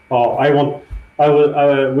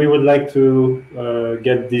 we would like to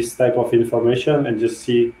get this type of information, and just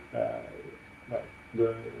see like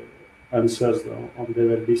the answers on the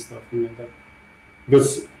devil list or something like that.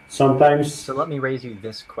 Because sometimes. So let me raise you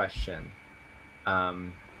this question.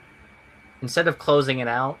 Instead of closing it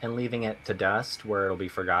out and leaving it to dust where it'll be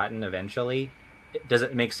forgotten eventually, does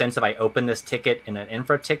it make sense if I open this ticket in an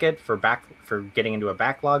infra ticket for getting into a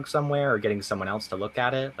backlog somewhere, or getting someone else to look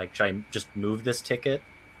at it? Like, should I just move this ticket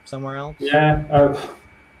somewhere else? Yeah,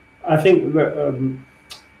 I think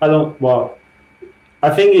I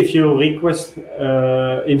think if you request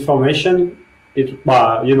information,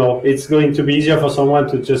 it's going to be easier for someone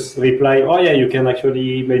to just reply, oh yeah, you can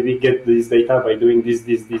actually maybe get this data by doing this,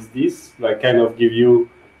 like kind of give you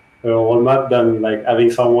a roadmap, than like having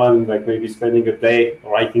someone like maybe spending a day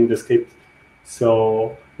writing the script.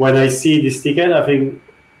 So when I see this ticket, I think,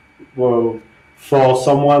 well, for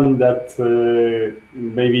someone that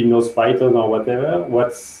maybe knows Python or whatever,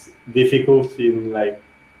 what's difficult in like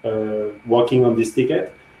working on this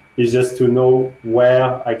ticket is just to know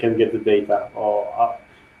where I can get the data, or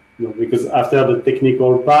because after the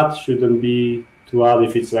technical part shouldn't be too hard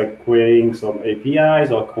if it's like querying some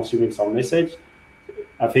APIs or consuming some message.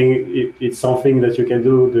 I think it's something that you can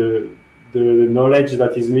do. The knowledge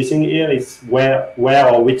that is missing here is where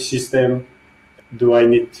or which system do I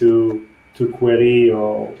need to query,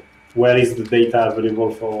 or where is the data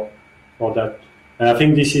available for that. And I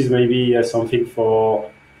think this is maybe something for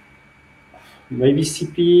maybe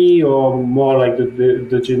CP, or more like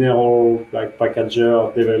the general like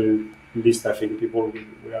packager devil list. I think people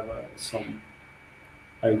will have some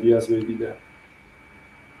ideas maybe there.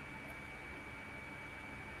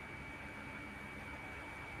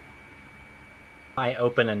 I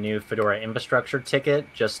open a new Fedora infrastructure ticket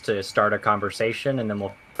just to start a conversation, and then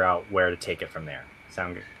we'll figure out where to take it from there.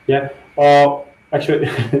 Sound good? Yeah. Or actually,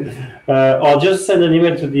 or just send an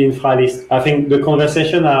email to the infra list. I think the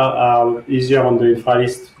conversation are easier on the infra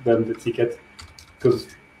list than the ticket, because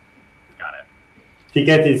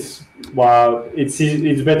ticket is, well, it's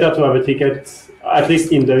better to have a ticket, at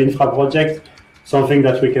least in the infra project, something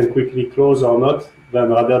that we can quickly close or not,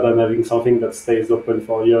 rather than having something that stays open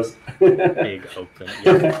for years. Big open.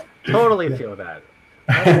 Yeah. Totally feel that.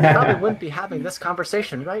 I probably wouldn't be having this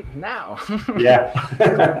conversation right now.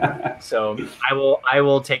 Yeah. So I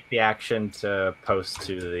will take the action to post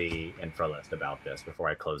to the infra list about this before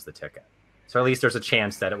I close the ticket. So at least there's a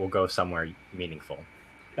chance that it will go somewhere meaningful.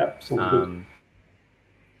 Yeah, sounds good.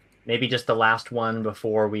 Maybe just the last one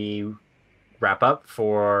before we wrap up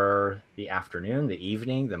for the afternoon, the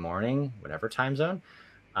evening, the morning, whatever time zone.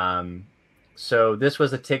 So this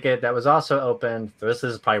was a ticket that was also opened. This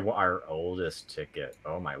is probably our oldest ticket.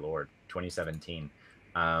 Oh my Lord, 2017,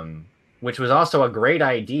 which was also a great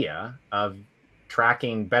idea of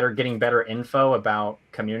tracking getting better info about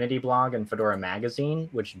Community Blog and Fedora Magazine,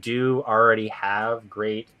 which do already have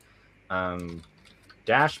great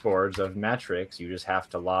dashboards of metrics. You just have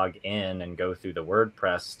to log in and go through the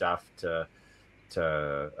WordPress stuff to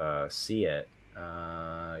see it.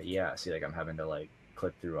 Yeah, see, like I'm having to like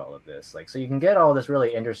click through all of this. Like, so you can get all this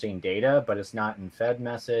really interesting data, but it's not in Fed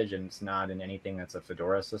message and it's not in anything that's a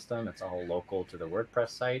Fedora system. It's all local to the WordPress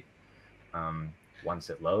site once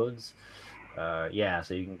it loads. Yeah,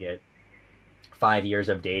 so you can get 5 years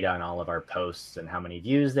of data on all of our posts and how many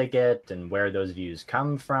views they get and where those views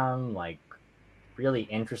come from. Like, really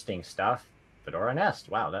interesting stuff. Fedora Nest.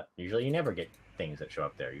 Wow, that usually you never get things that show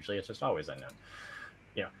up there. Usually it's just always unknown.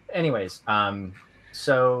 You know. Anyways,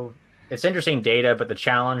 so it's interesting data, but the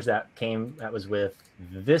challenge that was with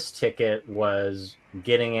this ticket was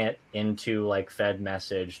getting it into like Fed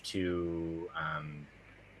message to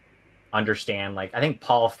understand. Like, I think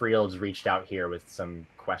Paul Frields reached out here with some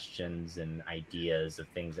questions and ideas of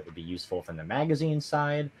things that would be useful from the magazine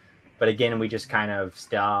side. But again, we just kind of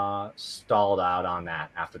stalled out on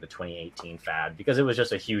that after the 2018 FAD because it was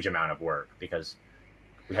just a huge amount of work because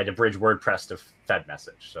we had to bridge WordPress to Fed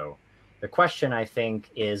message. So the question, I think,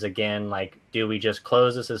 is, again, like, do we just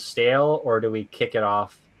close this as stale or do we kick it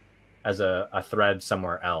off as a thread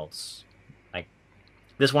somewhere else? Like,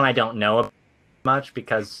 this one I don't know much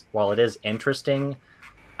because while it is interesting,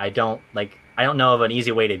 I don't know of an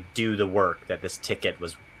easy way to do the work that this ticket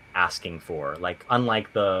was asking for. Like,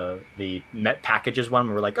 unlike the Met packages one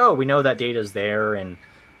where we're like, oh, we know that data is there and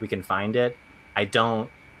we can find it. I don't,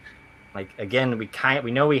 like, again,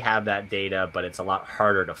 we know we have that data, but it's a lot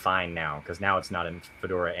harder to find now because now it's not in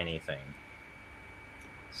Fedora anything.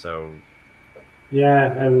 So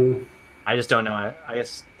yeah, and I just don't know. I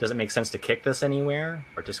guess, does it make sense to kick this anywhere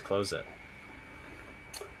or just close it?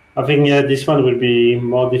 I think, yeah, this one will be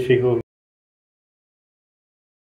more difficult